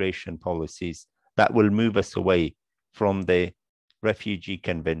and immigration policies that will move us away from the Refugee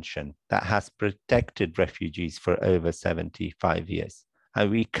Convention that has protected refugees for over 75 years. And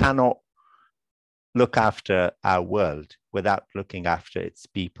we cannot look after our world without looking after its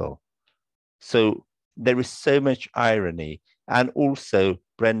people. So there is so much irony. And also,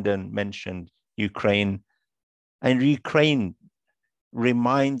 Brendan mentioned Ukraine, and Ukraine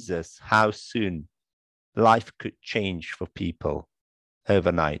reminds us how soon life could change for people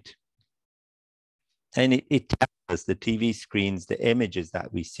overnight. And it tells us, the TV screens, the images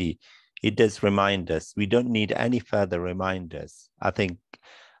that we see, it does remind us. We don't need any further reminders. I think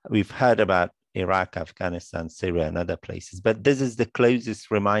we've heard about Iraq, Afghanistan, Syria, and other places, but this is the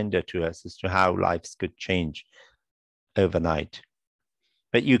closest reminder to us as to how lives could change overnight.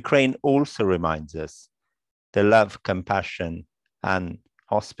 But Ukraine also reminds us the love, compassion, and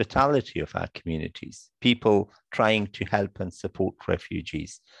hospitality of our communities, people trying to help and support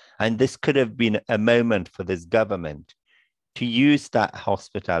refugees. And this could have been a moment for this government to use that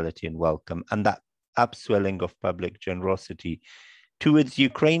hospitality and welcome and that upswelling of public generosity towards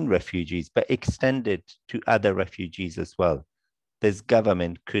Ukraine refugees, but extend it to other refugees as well. This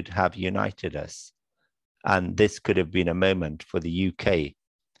government could have united us. And this could have been a moment for the UK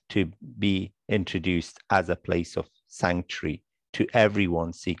to be introduced as a place of sanctuary to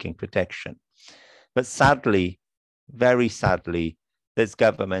everyone seeking protection. But sadly, very sadly, this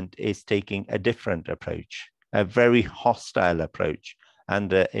government is taking a different approach, a very hostile approach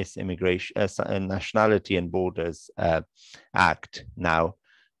under its Immigration, Nationality and Borders Act now,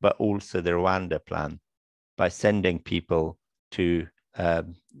 but also the Rwanda plan, by sending people to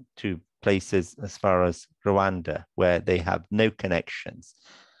places as far as Rwanda, where they have no connections.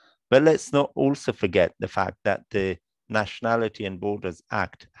 But let's not also forget the fact that the Nationality and Borders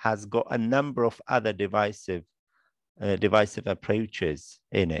Act has got a number of other divisive approaches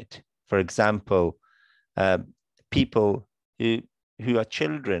in it. For example, people who are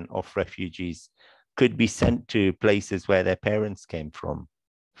children of refugees could be sent to places where their parents came from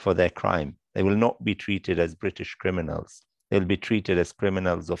for their crime. They will not be treated as British criminals. They'll be treated as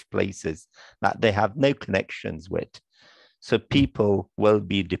criminals of places that they have no connections with. So people will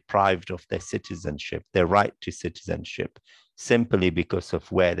be deprived of their citizenship, their right to citizenship, simply because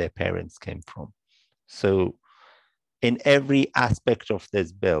of where their parents came from. So in every aspect of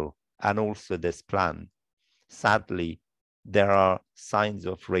this bill and also this plan, sadly, there are signs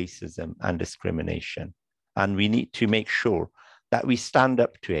of racism and discrimination. And we need to make sure that we stand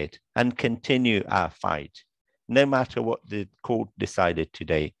up to it and continue our fight, no matter what the court decided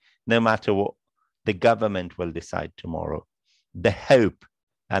today, no matter what the government will decide tomorrow. The hope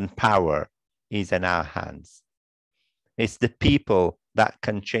and power is in our hands. It's the people that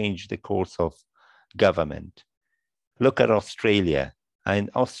can change the course of government. Look at Australia. And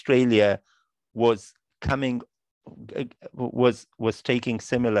Australia was taking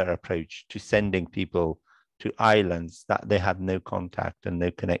similar approach to sending people to islands that they had no contact and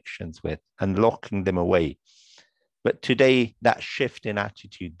no connections with and locking them away. But today, that shift in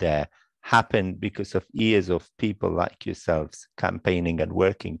attitude there happened because of years of people like yourselves campaigning and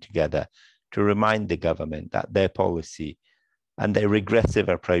working together to remind the government that their policy and their regressive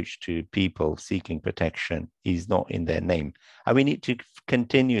approach to people seeking protection is not in their name. And we need to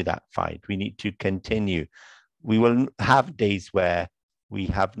continue that fight. We need to continue. We will have days where we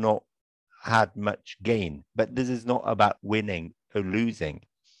have not had much gain, but this is not about winning or losing.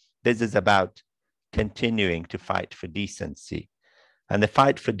 This is about continuing to fight for decency. And the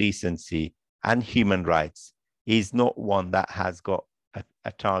fight for decency and human rights is not one that has got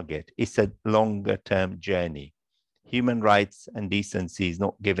a target. It's a longer term journey. Human rights and decency is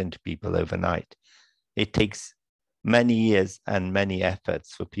not given to people overnight. It takes many years and many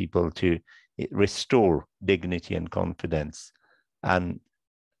efforts for people to restore dignity and confidence and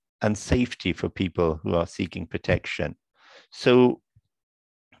safety for people who are seeking protection. So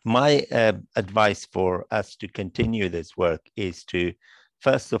my advice for us to continue this work is to,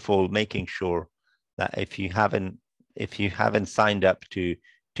 first of all, making sure that if you haven't signed up to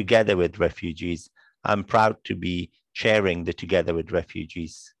Together with Refugees, I'm proud to be chairing the Together with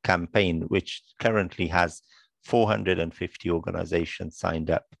Refugees campaign, which currently has 450 organizations signed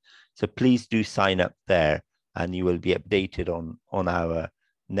up. So please do sign up there, and you will be updated on our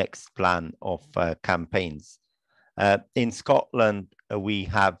next plan of campaigns. In Scotland, we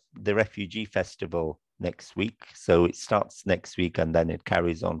have the Refugee Festival next week. So it starts next week and then it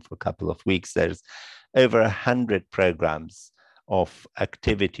carries on for a couple of weeks. There's over 100 programs of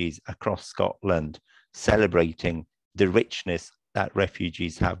activities across Scotland celebrating the richness that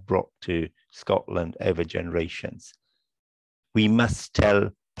refugees have brought to Scotland over generations. We must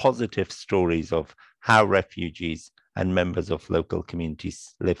tell positive stories of how refugees and members of local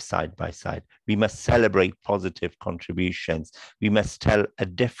communities live side by side. We must celebrate positive contributions. We must tell a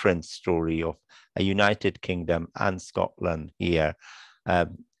different story of a United Kingdom and Scotland here,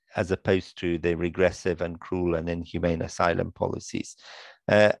 as opposed to the regressive and cruel and inhumane asylum policies.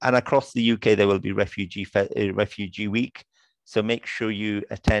 And across the UK, there will be Refugee Week. So make sure you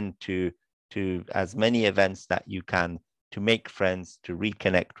attend to as many events that you can to make friends, to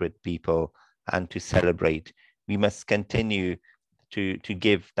reconnect with people, and to celebrate. We must continue to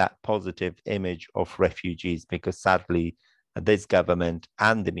give that positive image of refugees, because sadly, this government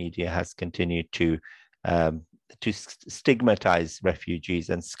and the media has continued to stigmatize refugees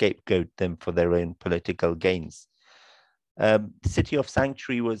and scapegoat them for their own political gains. City of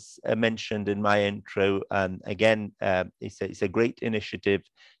Sanctuary was mentioned in my intro, and again, it's a great initiative.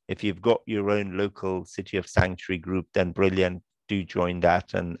 If you've got your own local City of Sanctuary group, then brilliant. Do join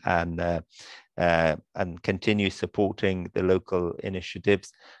that and continue supporting the local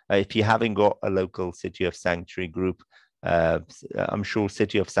initiatives. If you haven't got a local City of Sanctuary group, I'm sure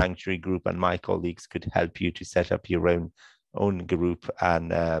City of Sanctuary group and my colleagues could help you to set up your own group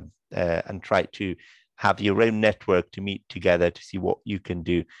and try to have your own network to meet together to see what you can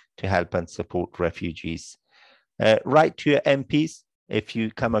do to help and support refugees. Write to your MPs if you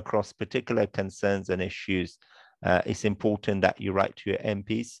come across particular concerns and issues. It's important that you write to your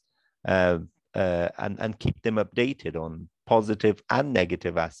MPs and keep them updated on positive and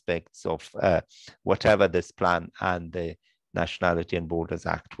negative aspects of whatever this plan and the Nationality and Borders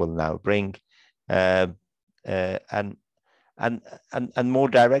Act will now bring. And more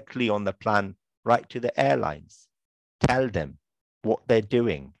directly on the plan, write to the airlines. Tell them what they're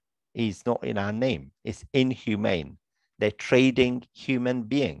doing is not in our name. It's inhumane. They're trading human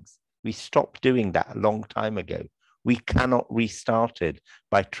beings. We stopped doing that a long time ago. We cannot restart it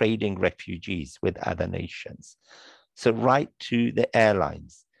by trading refugees with other nations. So write to the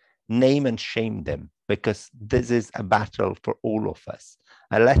airlines, name and shame them, because this is a battle for all of us.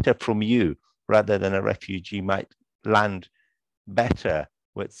 A letter from you rather than a refugee might land better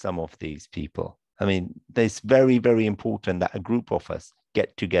with some of these people. I mean, it's very, very important that a group of us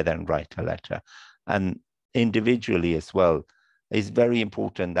get together and write a letter. And individually as well, it's very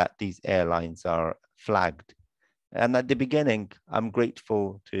important that these airlines are flagged. And at the beginning, I'm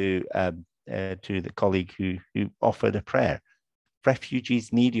grateful to the colleague who offered a prayer.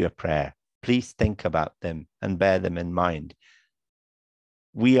 Refugees need your prayer. Please think about them and bear them in mind.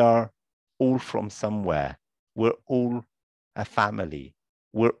 We are all from somewhere. We're all a family.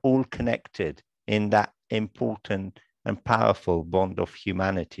 We're all connected in that important and powerful bond of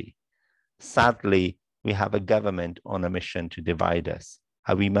humanity. Sadly, we have a government on a mission to divide us,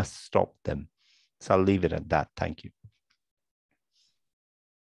 and we must stop them. So I'll leave it at that. Thank you.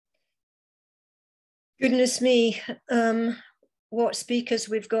 Goodness me, what speakers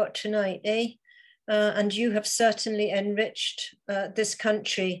we've got tonight, eh? And you have certainly enriched this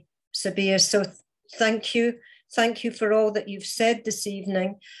country, Sabir. So thank you. Thank you for all that you've said this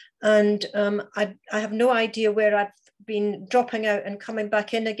evening. And I have no idea where I've been dropping out and coming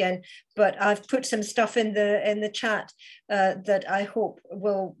back in again, but I've put some stuff in the chat that I hope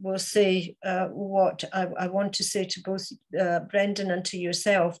will say what I want to say to both Brendan and to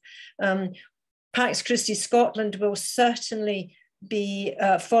yourself. Pax Christi Scotland will certainly be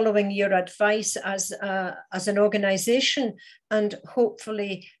following your advice as an organisation, and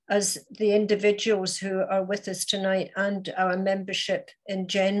hopefully as the individuals who are with us tonight and our membership in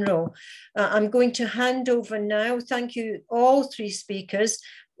general. I'm going to hand over now. Thank you all three speakers.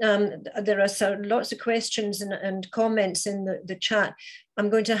 There are lots of questions and comments in the chat.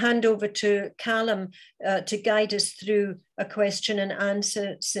 I'm going to hand over to Callum to guide us through a question and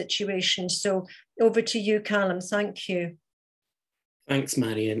answer situation. So over to you, Callum. Thank you. Thanks,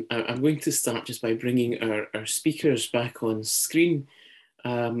 Marion. I'm going to start just by bringing our speakers back on screen.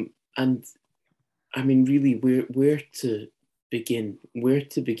 And I mean, really, where to begin? Where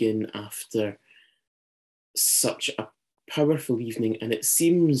to begin after such a powerful evening? And it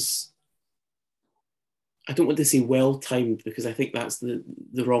seems, I don't want to say well-timed, because I think that's the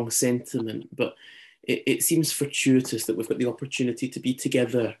wrong sentiment, but it seems fortuitous that we've got the opportunity to be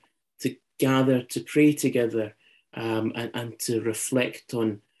together, to gather, to pray together, and to reflect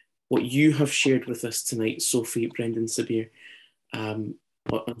on what you have shared with us tonight, Sophie, Brendan, Sabir, on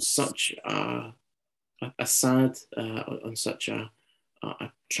such a sad, on such a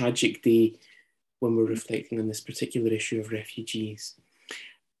tragic day when we're reflecting on this particular issue of refugees.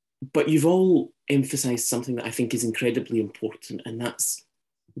 But you've all emphasised something that I think is incredibly important, and that's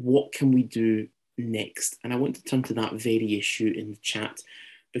what can we do next? And I want to turn to that very issue in the chat,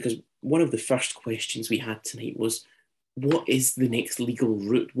 because one of the first questions we had tonight was, what is the next legal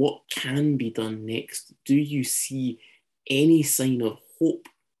route? What can be done next? Do you see any sign of hope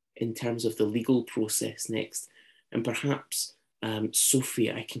in terms of the legal process next? And perhaps,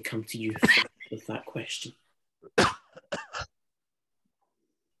 Sophie, I can come to you with that question. I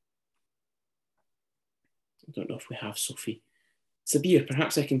don't know if we have Sophie. Sabir,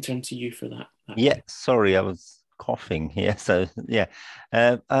 perhaps I can turn to you for that. Yeah, sorry, I was coughing here. So yeah,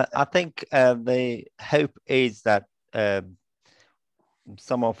 I think the hope is that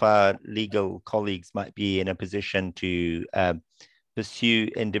some of our legal colleagues might be in a position to pursue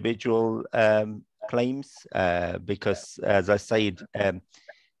individual claims, because, as I said,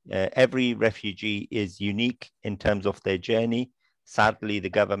 every refugee is unique in terms of their journey. Sadly, the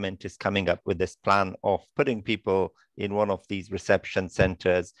government is coming up with this plan of putting people in one of these reception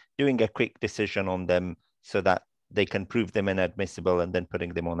centers, doing a quick decision on them so that they can prove them inadmissible, and then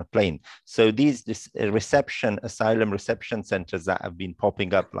putting them on a plane. So these asylum reception centers that have been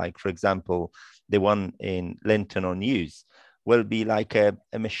popping up, like, for example, the one in Linton on News, will be like a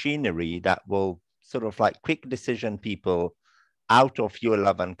machinery that will sort of like quick decision people out of your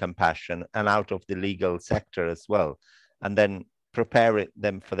love and compassion and out of the legal sector as well, and then prepare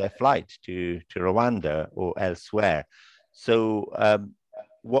them for their flight to Rwanda or elsewhere. So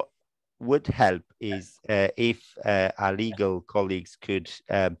what would help is if our legal colleagues could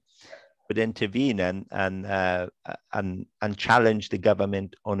intervene and challenge the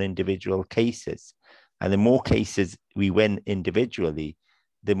government on individual cases. And the more cases we win individually,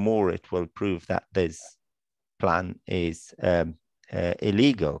 the more it will prove that this plan is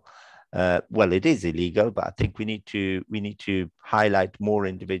illegal. Well, it is illegal, but I think we need to highlight more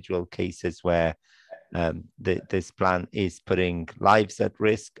individual cases where this plan is putting lives at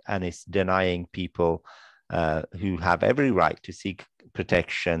risk and is denying people who have every right to seek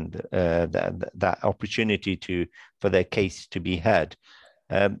protection that opportunity for their case to be heard.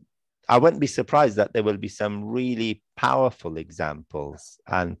 I wouldn't be surprised that there will be some really powerful examples,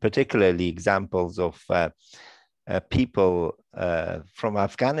 and particularly examples of people from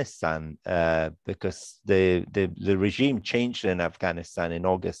Afghanistan, because the regime changed in Afghanistan in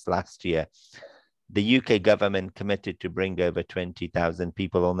August last year. The UK government committed to bring over 20,000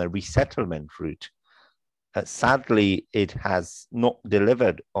 people on a resettlement route. Sadly, it has not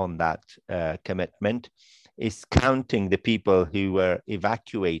delivered on that commitment. It's counting the people who were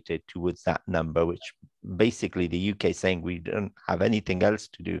evacuated towards that number, which basically the UK saying we don't have anything else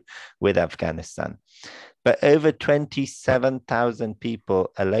to do with Afghanistan. But over 27,000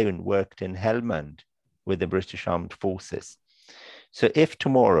 people alone worked in Helmand with the British Armed Forces. So if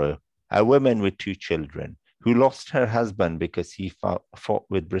tomorrow a woman with 2 children who lost her husband because he fought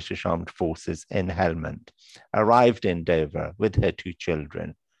with British Armed Forces in Helmand arrived in Dover with her 2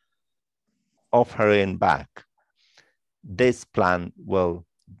 children, off her own back, this plan will,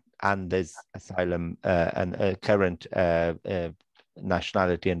 and this asylum and current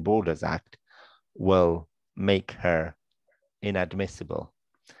Nationality and Borders Act will make her inadmissible.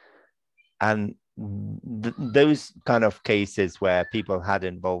 And those kind of cases where people had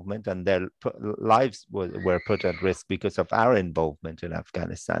involvement and their lives were put at risk because of our involvement in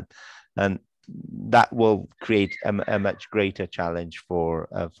Afghanistan, and that will create a much greater challenge for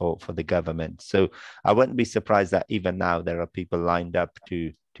the government. So I wouldn't be surprised that even now there are people lined up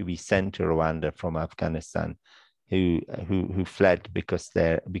to be sent to Rwanda from Afghanistan who fled because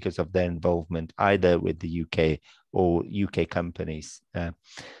of their involvement either with the UK or UK companies.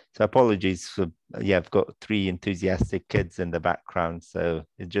 So apologies for, I've got 3 enthusiastic kids in the background, so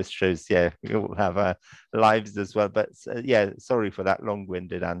it just shows, we all have our lives as well. But sorry for that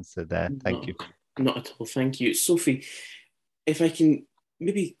long-winded answer there. Thank you. Not at all, thank you. Sophie, if I can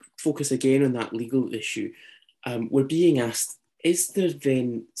maybe focus again on that legal issue, we're being asked, is there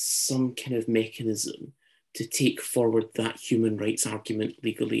then some kind of mechanism to take forward that human rights argument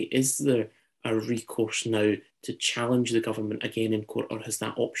legally? Is there a recourse now to challenge the government again in court, or has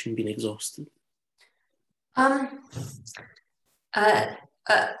that option been exhausted? I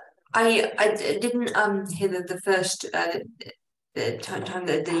didn't hear the first time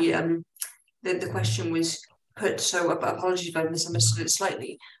that the question was put, so apologies if I misunderstood it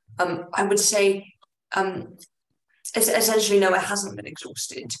slightly. I would say essentially no, it hasn't been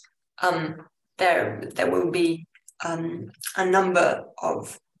exhausted. There will be a number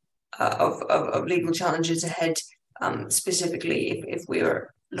of legal challenges ahead, specifically if we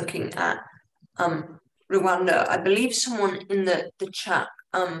are looking at Rwanda. I believe someone in the chat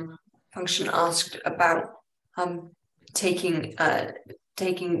function asked about taking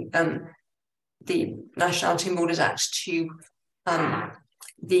the Nationality and Borders Act to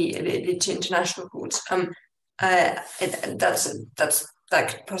the international courts. That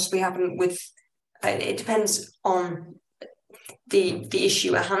could possibly happen with. It depends on the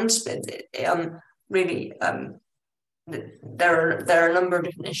issue at hand. Really, there are a number of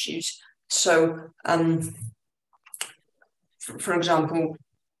different issues. So, for example,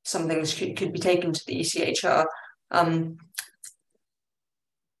 some things could be taken to the ECHR.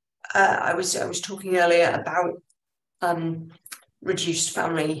 I was talking earlier about reduced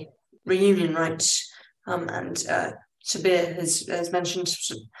family reunion rights, and Sabir has mentioned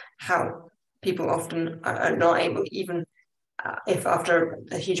how people often are not able, even if after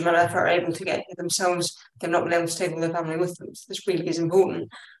a huge amount of effort, are able to get here themselves, they've not been able to take all their family with them. So this really is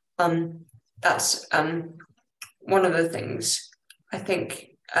important. That's one of the things I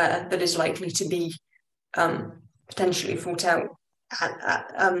think that is likely to be potentially fought out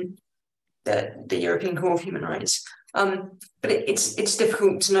at the European Court of Human Rights. But it's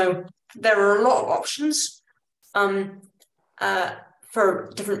difficult to know. There are a lot of options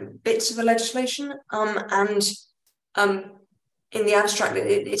for different bits of the legislation, and in the abstract,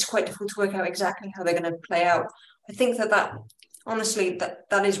 it's quite difficult to work out exactly how they're going to play out. I think that honestly,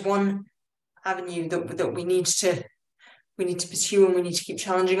 that is one avenue that we need to pursue and we need to keep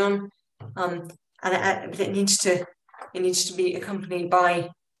challenging on, and it needs to be accompanied by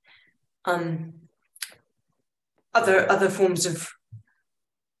other forms of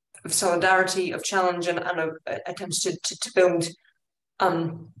solidarity, of challenge, and of attempts to build a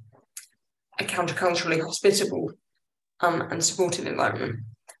counterculturally hospitable and supportive environment.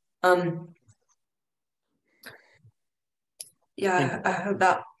 I hope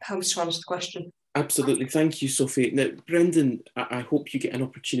that helps to answer the question. Absolutely, thank you, Sophie. Now, Brendan, I hope you get an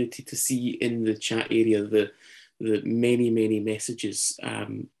opportunity to see in the chat area the many messages.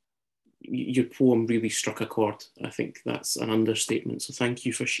 Your poem really struck a chord. I think that's an understatement. So thank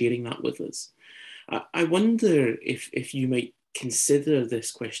you for sharing that with us. I wonder if you might consider this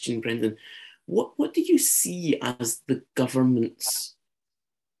question, Brendan. What do you see as the government's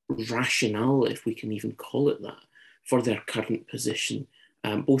rationale, if we can even call it that, for their current position,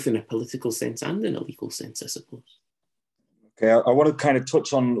 both in a political sense and in a legal sense, I suppose? Okay, I want to kind of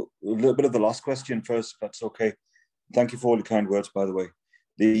touch on a little bit of the last question first, if that's okay. Thank you for all your kind words, by the way.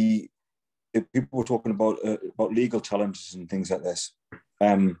 If people were talking about legal challenges and things like this,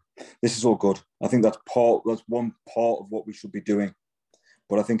 this is all good. I think that's one part of what we should be doing.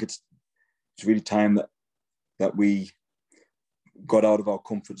 But I think it's really time that we got out of our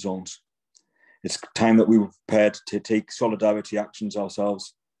comfort zones. It's time that we were prepared to take solidarity actions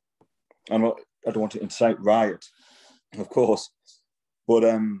ourselves. I don't want to incite riot, of course, but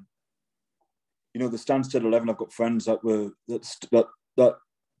the Stansted 11. I've got friends that went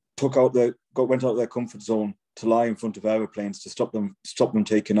out of their comfort zone to lie in front of aeroplanes to stop them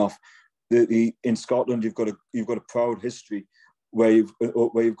taking off. In Scotland, you've got a proud history where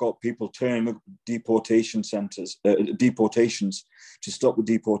you've got people turning up deportation centres, deportations to stop the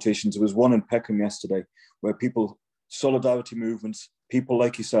deportations. There was one in Peckham yesterday where solidarity movements, people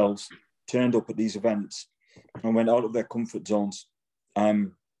like yourselves, turned up at these events and went out of their comfort zones,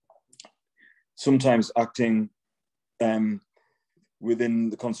 sometimes acting within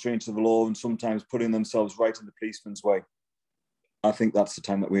the constraints of the law and sometimes putting themselves right in the policeman's way. I think that's the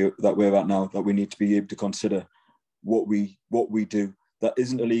time that we're at now, that we need to be able to consider what we do. That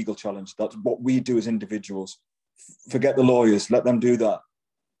isn't a legal challenge. That's what we do as individuals. Forget the lawyers, let them do that.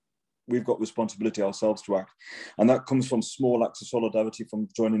 We've got responsibility ourselves to act. And that comes from small acts of solidarity, from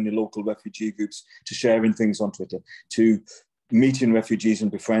joining the local refugee groups, to sharing things on Twitter, to meeting refugees and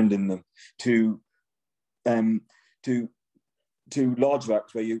befriending them, to larger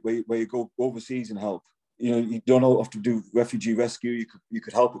acts where you go overseas and help. You know, you don't have to do refugee rescue. You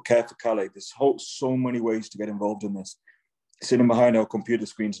could help at Care for Calais. There's so many ways to get involved in this. Sitting behind our computer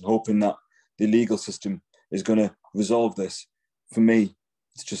screens and hoping that the legal system is going to resolve this, for me,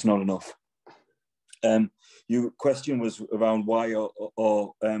 it's just not enough. Your question was around why do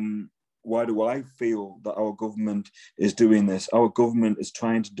I feel that our government is doing this? Our government is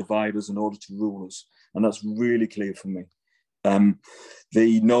trying to divide us in order to rule us, and that's really clear for me.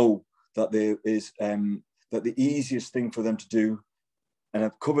 They know that there is that the easiest thing for them to do, and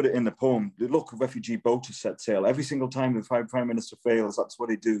I've covered it in the poem, the look of refugee boat has set sail. Every single time the Prime Minister fails, that's what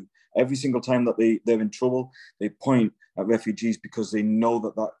they do. Every single time that they're in trouble, they point at refugees because they know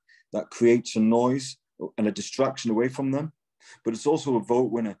that creates a noise and a distraction away from them. But it's also a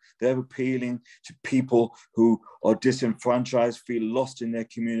vote winner. They're appealing to people who are disenfranchised, feel lost in their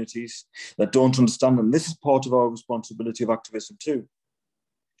communities, that don't understand them. This is part of our responsibility of activism too.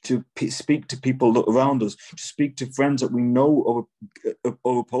 To speak to people around us, to speak to friends that we know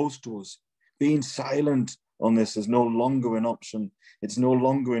are opposed to us. Being silent on this is no longer an option. It's no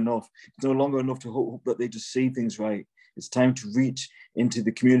longer enough. It's no longer enough to hope that they just see things right. It's time to reach into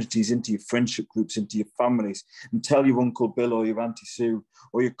the communities, into your friendship groups, into your families, and tell your Uncle Bill or your Auntie Sue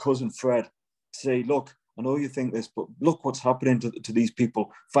or your cousin Fred, say, look, I know you think this, but look what's happening to these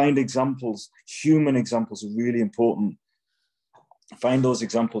people. Find examples. Human examples are really important. Find those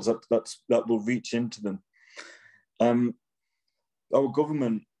examples that will reach into them. Our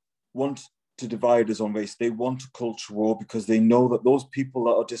government want to divide us on race. They want a culture war because they know that those people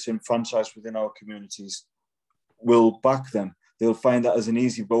that are disenfranchised within our communities will back them. They'll find that as an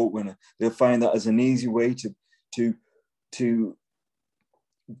easy vote winner. They'll find that as an easy way to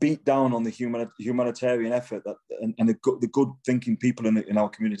beat down on the humanitarian effort and the good thinking people in our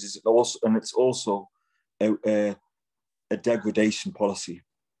communities. It's also a degradation policy,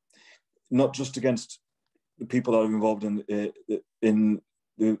 not just against the people that are involved in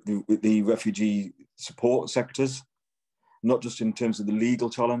the refugee support sectors, not just in terms of the legal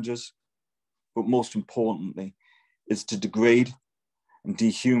challenges, but most importantly, is to degrade and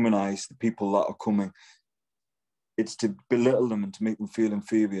dehumanize the people that are coming. It's to belittle them and to make them feel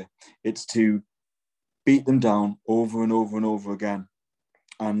inferior. It's to beat them down over and over and over again,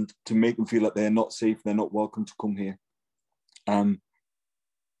 and to make them feel like they're not safe, they're not welcome to come here.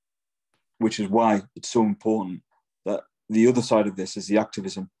 Which is why it's so important that the other side of this is the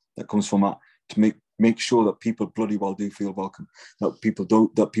activism that comes from that, to make sure that people bloody well do feel welcome, that people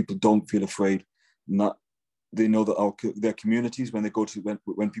don't feel afraid, and that they know that their communities, when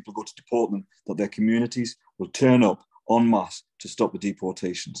people go to deport them, that their communities will turn up en masse to stop the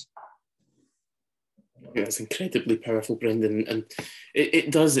deportations. Yeah, that's incredibly powerful, Brendan, and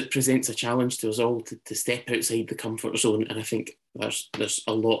it presents a challenge to us all to step outside the comfort zone, and I think there's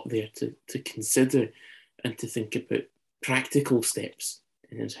a lot there to consider and to think about practical steps,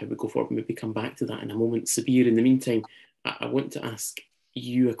 and here's how we go forward. Maybe come back to that in a moment. Sabir, in the meantime, I want to ask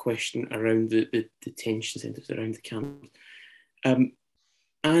you a question around the detention centres around the camp. Anne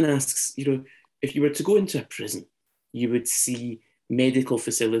asks, if you were to go into a prison, you would see medical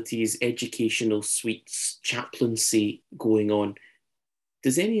facilities, educational suites, chaplaincy going on.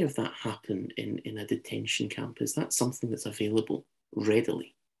 Does any of that happen in a detention camp? Is that something that's available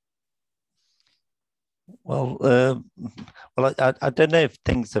readily? Well, I don't know if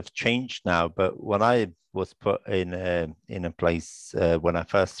things have changed now, but when I was put in a place when I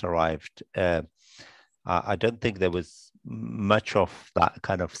first arrived, I don't think there was much of that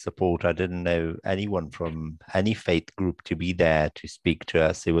kind of support. I didn't know anyone from any faith group to be there to speak to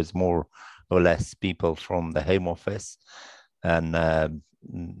us. It was more or less people from the Home Office, and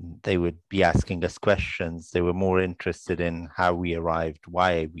they would be asking us questions. They were more interested in how we arrived,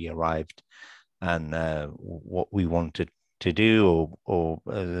 why we arrived, and what we wanted to do,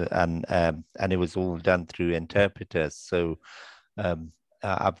 and it was all done through interpreters. So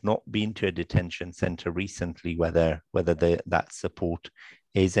I've not been to a detention center recently, whether that support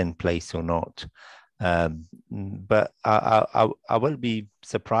is in place or not. But I will be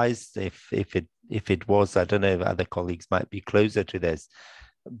surprised if it was. I don't know if other colleagues might be closer to this,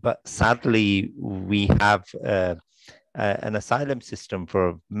 but sadly we have an asylum system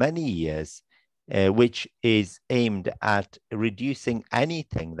for many years, which is aimed at reducing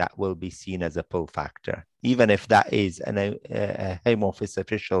anything that will be seen as a pull factor, even if that is a Home Office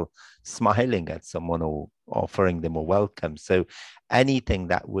official smiling at someone or offering them a welcome. So anything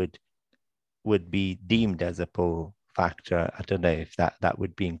that would be deemed as a pull factor, I don't know if that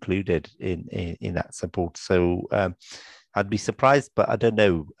would be included in that support. So I'd be surprised, but I don't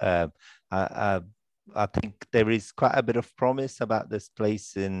know. I think there is quite a bit of promise about this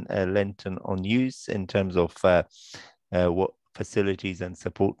place in Linton-on-News in terms of what facilities and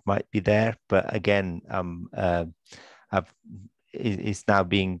support might be there. But again, it's now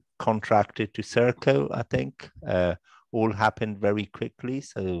being contracted to Serco, I think. All happened very quickly,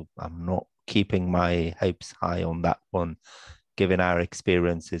 so I'm not keeping my hopes high on that one, given our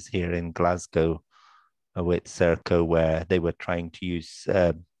experiences here in Glasgow with Serco, where they were trying to use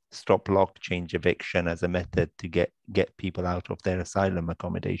stop lock change eviction as a method to get people out of their asylum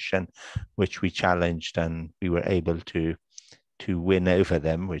accommodation, which we challenged, and we were able to win over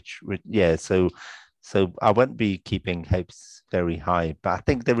them, which yeah, so I won't be keeping hopes very high, but I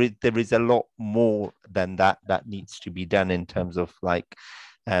think there is a lot more than that needs to be done in terms of like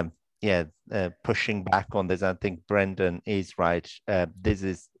pushing back on this. I think Brendan is right. This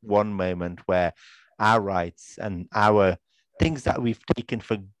is one moment where our rights and our things that we've taken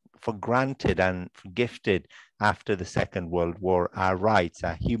for granted and for gifted after the Second World War, our rights,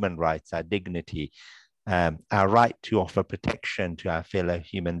 our human rights, our dignity, our right to offer protection to our fellow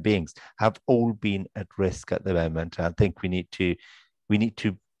human beings, have all been at risk at the moment. I think we need to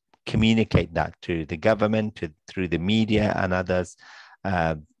communicate that to the government, through the media and others,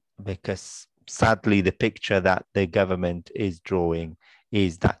 because sadly the picture that the government is drawing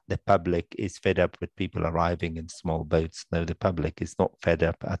is that the public is fed up with people arriving in small boats. No, the public is not fed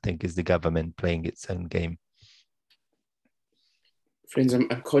up. I think it's the government playing its own game. Friends, I'm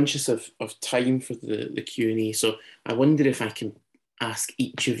conscious of time for the Q&A, so I wonder if I can ask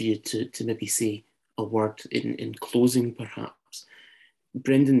each of you to maybe say a word in closing, perhaps.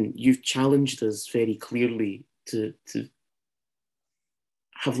 Brendan, you've challenged us very clearly to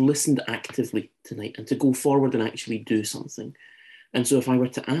have listened actively tonight and to go forward and actually do something. And so if I were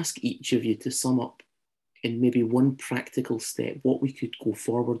to ask each of you to sum up in maybe one practical step what we could go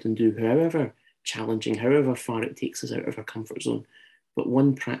forward and do, however challenging, however far it takes us out of our comfort zone, but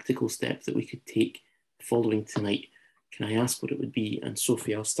one practical step that we could take following tonight, can I ask what it would be? And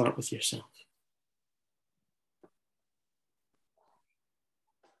Sophie, I'll start with yourself.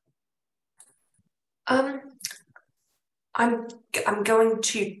 I'm going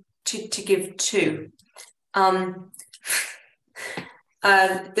to give two.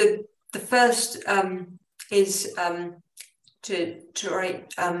 The first is to write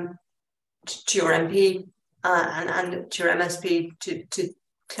to your MP and to your MSP to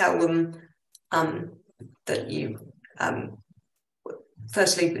tell them that you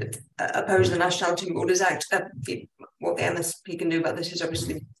firstly oppose the Nationality Orders Act. What the MSP can do about this is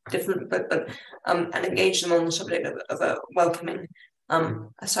obviously different, but and engage them on the subject of a welcoming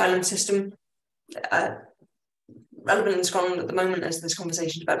asylum system. Relevant in Scotland at the moment as this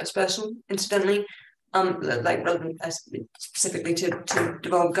conversation about dispersal, incidentally, like relevant specifically to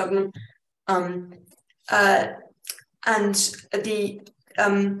devolved government. And the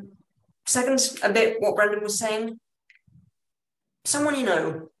second, a bit what Brendan was saying, someone you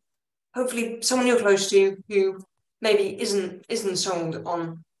know, hopefully someone you're close to who maybe isn't sold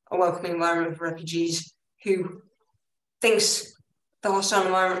on a welcoming environment for refugees, who thinks the hostile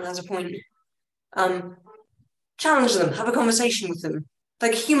environment has a point. Challenge them, have a conversation with them,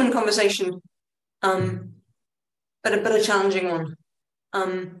 like a human conversation, but a challenging one.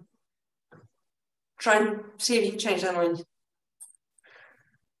 Try and see if you can change their mind.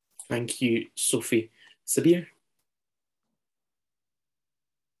 Thank you, Sophie. Sabir?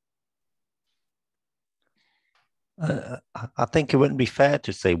 I think it wouldn't be fair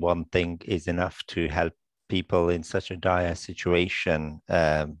to say one thing is enough to help people in such a dire situation.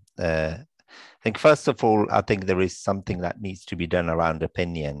 I think first of all, I think there is something that needs to be done around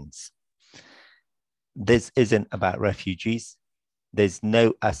opinions. This isn't about refugees. There's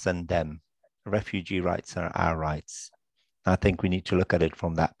no us and them. Refugee rights are our rights. I think we need to look at it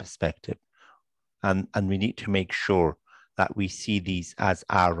from that perspective. And we need to make sure that we see these as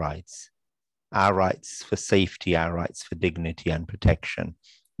our rights for safety, our rights for dignity and protection,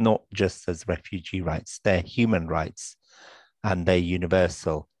 not just as refugee rights. They're human rights and they're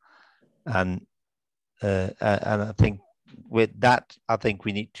universal. And and I think with that, I think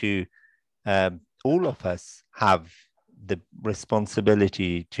we need to, all of us have the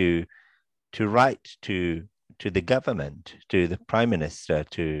responsibility to write to the government, to the Prime Minister,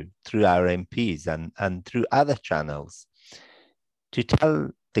 through our MPs and through other channels, to tell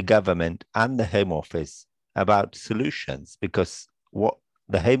the government and the Home Office about solutions, because what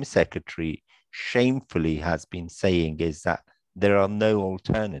the Home Secretary shamefully has been saying is that there are no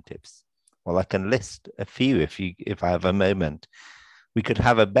alternatives. Well, I can list a few if I have a moment. We could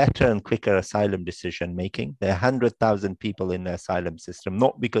have a better and quicker asylum decision making. There are 100,000 people in the asylum system,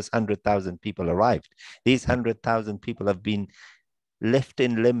 not because 100,000 people arrived. These 100,000 people have been left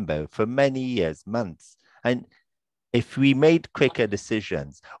in limbo for many years, months. And if we made quicker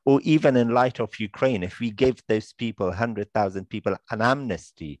decisions, or even in light of Ukraine, if we gave those people, 100,000 people, an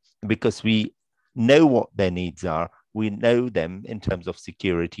amnesty, because we know what their needs are, we know them in terms of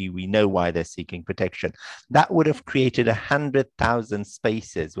security, we know why they're seeking protection, that would have created 100,000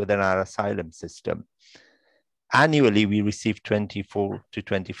 spaces within our asylum system. Annually, we receive 24 to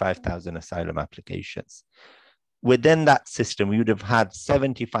 25,000 asylum applications. Within that system, we would have had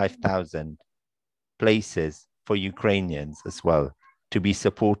 75,000 places for Ukrainians as well to be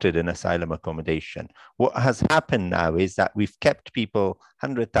supported in asylum accommodation. What has happened now is that we've kept people,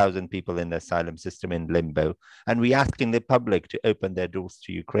 100,000 people in the asylum system in limbo, and we're asking the public to open their doors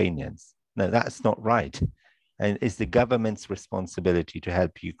to Ukrainians. No, that's not right. And it's the government's responsibility to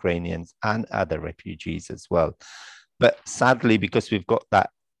help Ukrainians and other refugees as well. But sadly, because we've got that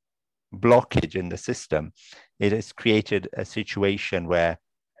blockage in the system, it has created a situation where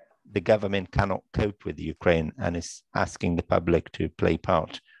the government cannot cope with Ukraine and is asking the public to play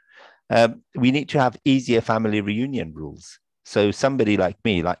part. We need to have easier family reunion rules. So somebody like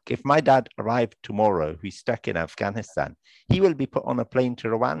me, like if my dad arrived tomorrow, who's stuck in Afghanistan, he will be put on a plane to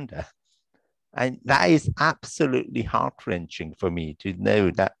Rwanda. And that is absolutely heart-wrenching for me to know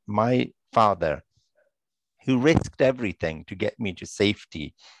that my father, who risked everything to get me to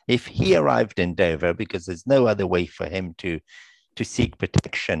safety, if he arrived in Dover, because there's no other way for him to seek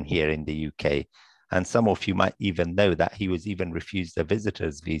protection here in the UK. And some of you might even know that he was even refused a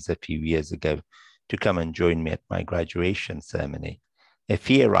visitor's visa a few years ago to come and join me at my graduation ceremony. If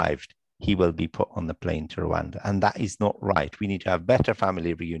he arrived, he will be put on the plane to Rwanda. And that is not right. We need to have better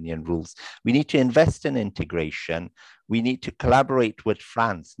family reunion rules. We need to invest in integration. We need to collaborate with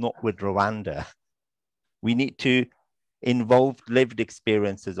France, not with Rwanda. We need to involve lived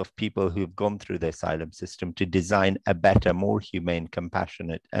experiences of people who've gone through the asylum system to design a better, more humane,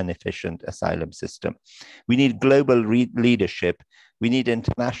 compassionate, and efficient asylum system. We need global leadership. We need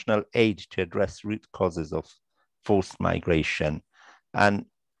international aid to address root causes of forced migration. And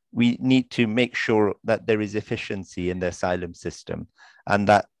we need to make sure that there is efficiency in the asylum system, and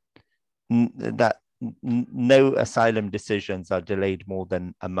that no asylum decisions are delayed more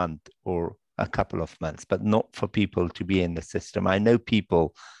than a month or a couple of months, but not for people to be in the system. I know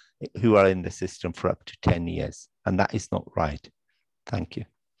people who are in the system for up to 10 years, and that is not right. Thank you.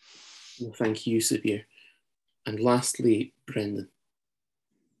 Well, thank you, Sabir. And lastly, Brendan.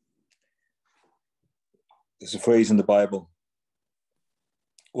 There's a phrase in the Bible: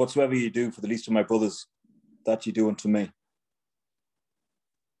 whatsoever you do for the least of my brothers, that you do unto me.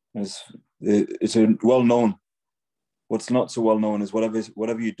 It's a well-known. What's not so well known is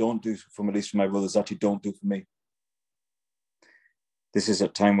whatever you don't do for the least of my brothers, that you don't do for me. This is a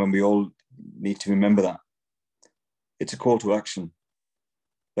time when we all need to remember that. It's a call to action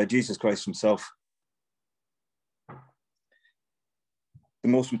by Jesus Christ himself. The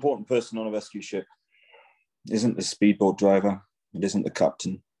most important person on a rescue ship isn't the speedboat driver, it isn't the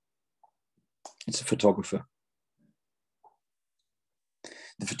captain, it's a photographer.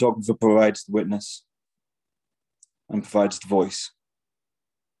 The photographer provides the witness and provides the voice.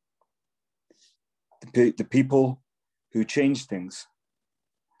 The people who change things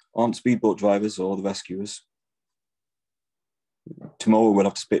aren't speedboat drivers or the rescuers. Tomorrow we'll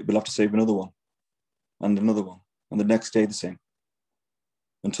have to save another one, and the next day the same,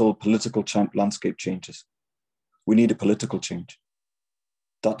 until political landscape changes. We need a political change.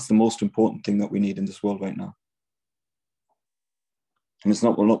 That's the most important thing that we need in this world right now. And it's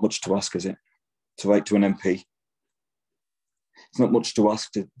not much to ask, is it? To write to an MP. It's not much to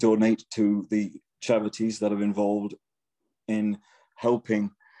ask to donate to the charities that are involved in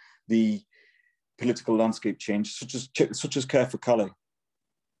helping the political landscape change, such as Care for Calais.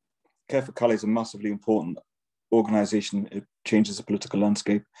 Care for Calais is a massively important organisation. It changes the political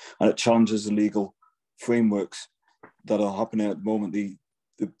landscape and it challenges the legal frameworks that are happening at the moment.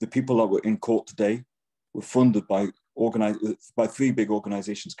 The people that were in court today were funded by three big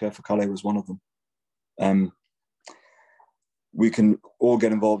organisations. Care for Calais was one of them. we can all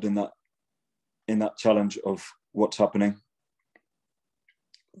get involved in that challenge of what's happening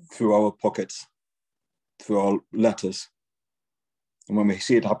through our pockets, through our letters. And when we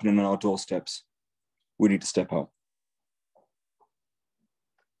see it happening on our doorsteps, we need to step out.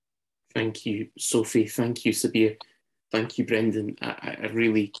 Thank you, Sophie. Thank you, Sabir. Thank you, Brendan. I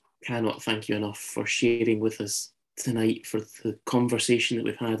really cannot thank you enough for sharing with us tonight, for the conversation that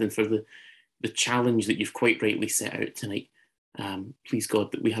we've had, and for the challenge that you've quite rightly set out tonight. Please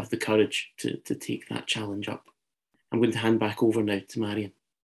God that we have the courage to take that challenge up. I'm going to hand back over now to Marion.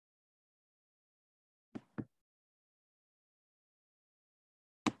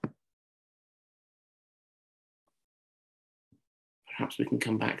 Perhaps we can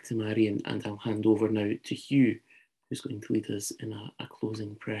come back to Marion, and I'll hand over now to Hugh, who's going to lead us in a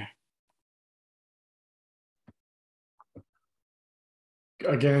closing prayer.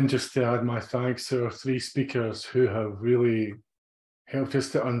 Again, just to add my thanks to our three speakers who have really helped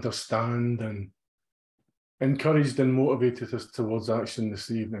us to understand and encouraged and motivated us towards action this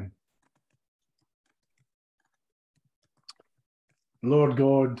evening. Lord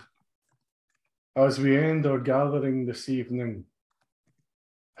God, as we end our gathering this evening,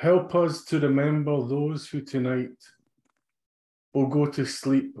 help us to remember those who tonight will go to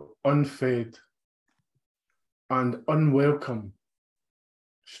sleep unfed and unwelcome,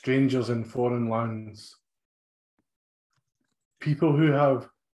 strangers in foreign lands, people who have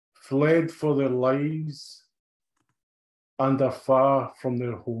fled for their lives and are far from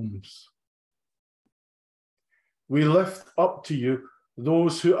their homes. We lift up to you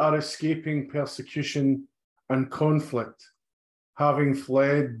those who are escaping persecution and conflict, having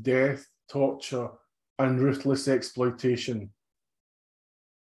fled death, torture, and ruthless exploitation.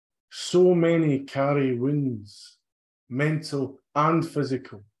 So many carry wounds, mental and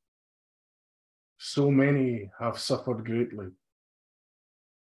physical. So many have suffered greatly.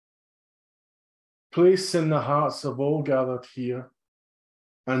 Place in the hearts of all gathered here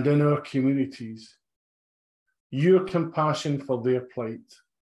and in our communities your compassion for their plight.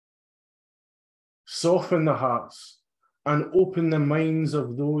 Soften the hearts and open the minds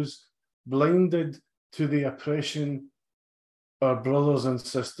of those blinded to the oppression our brothers and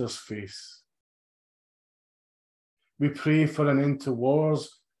sisters face. We pray for an end to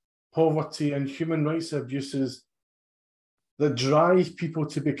wars, poverty, and human rights abuses that drive people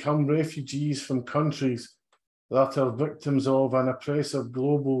to become refugees from countries that are victims of an oppressive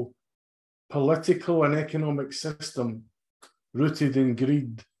global political and economic system rooted in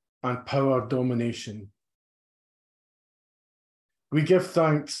greed and power domination. We give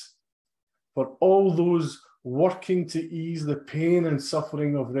thanks for all those working to ease the pain and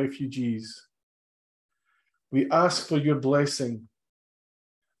suffering of refugees. We ask for your blessing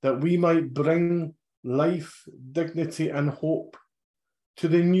that we might bring life, dignity, and hope to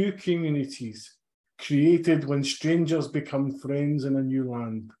the new communities created when strangers become friends in a new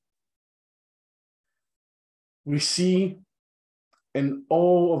land. We see in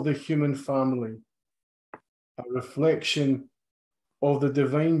all of the human family a reflection of the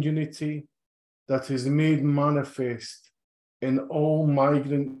divine unity that is made manifest in all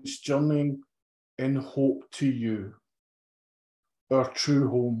migrants journeying in hope to you, our true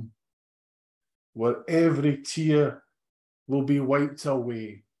home, where every tear will be wiped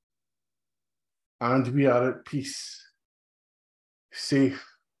away and we are at peace, safe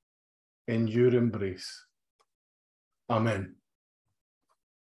in your embrace. Amen.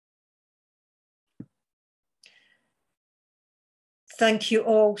 Thank you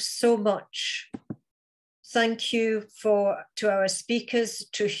all so much. Thank you to our speakers,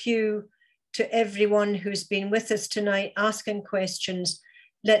 to Hugh, to everyone who's been with us tonight asking questions.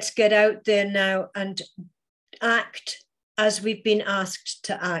 Let's get out there now and act as we've been asked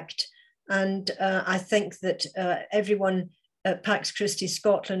to act. And I think that everyone at Pax Christi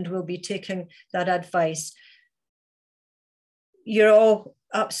Scotland will be taking that advice. You're all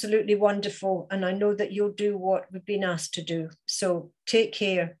absolutely wonderful, and I know that you'll do what we've been asked to do. So take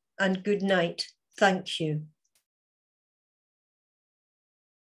care and good night. Thank you.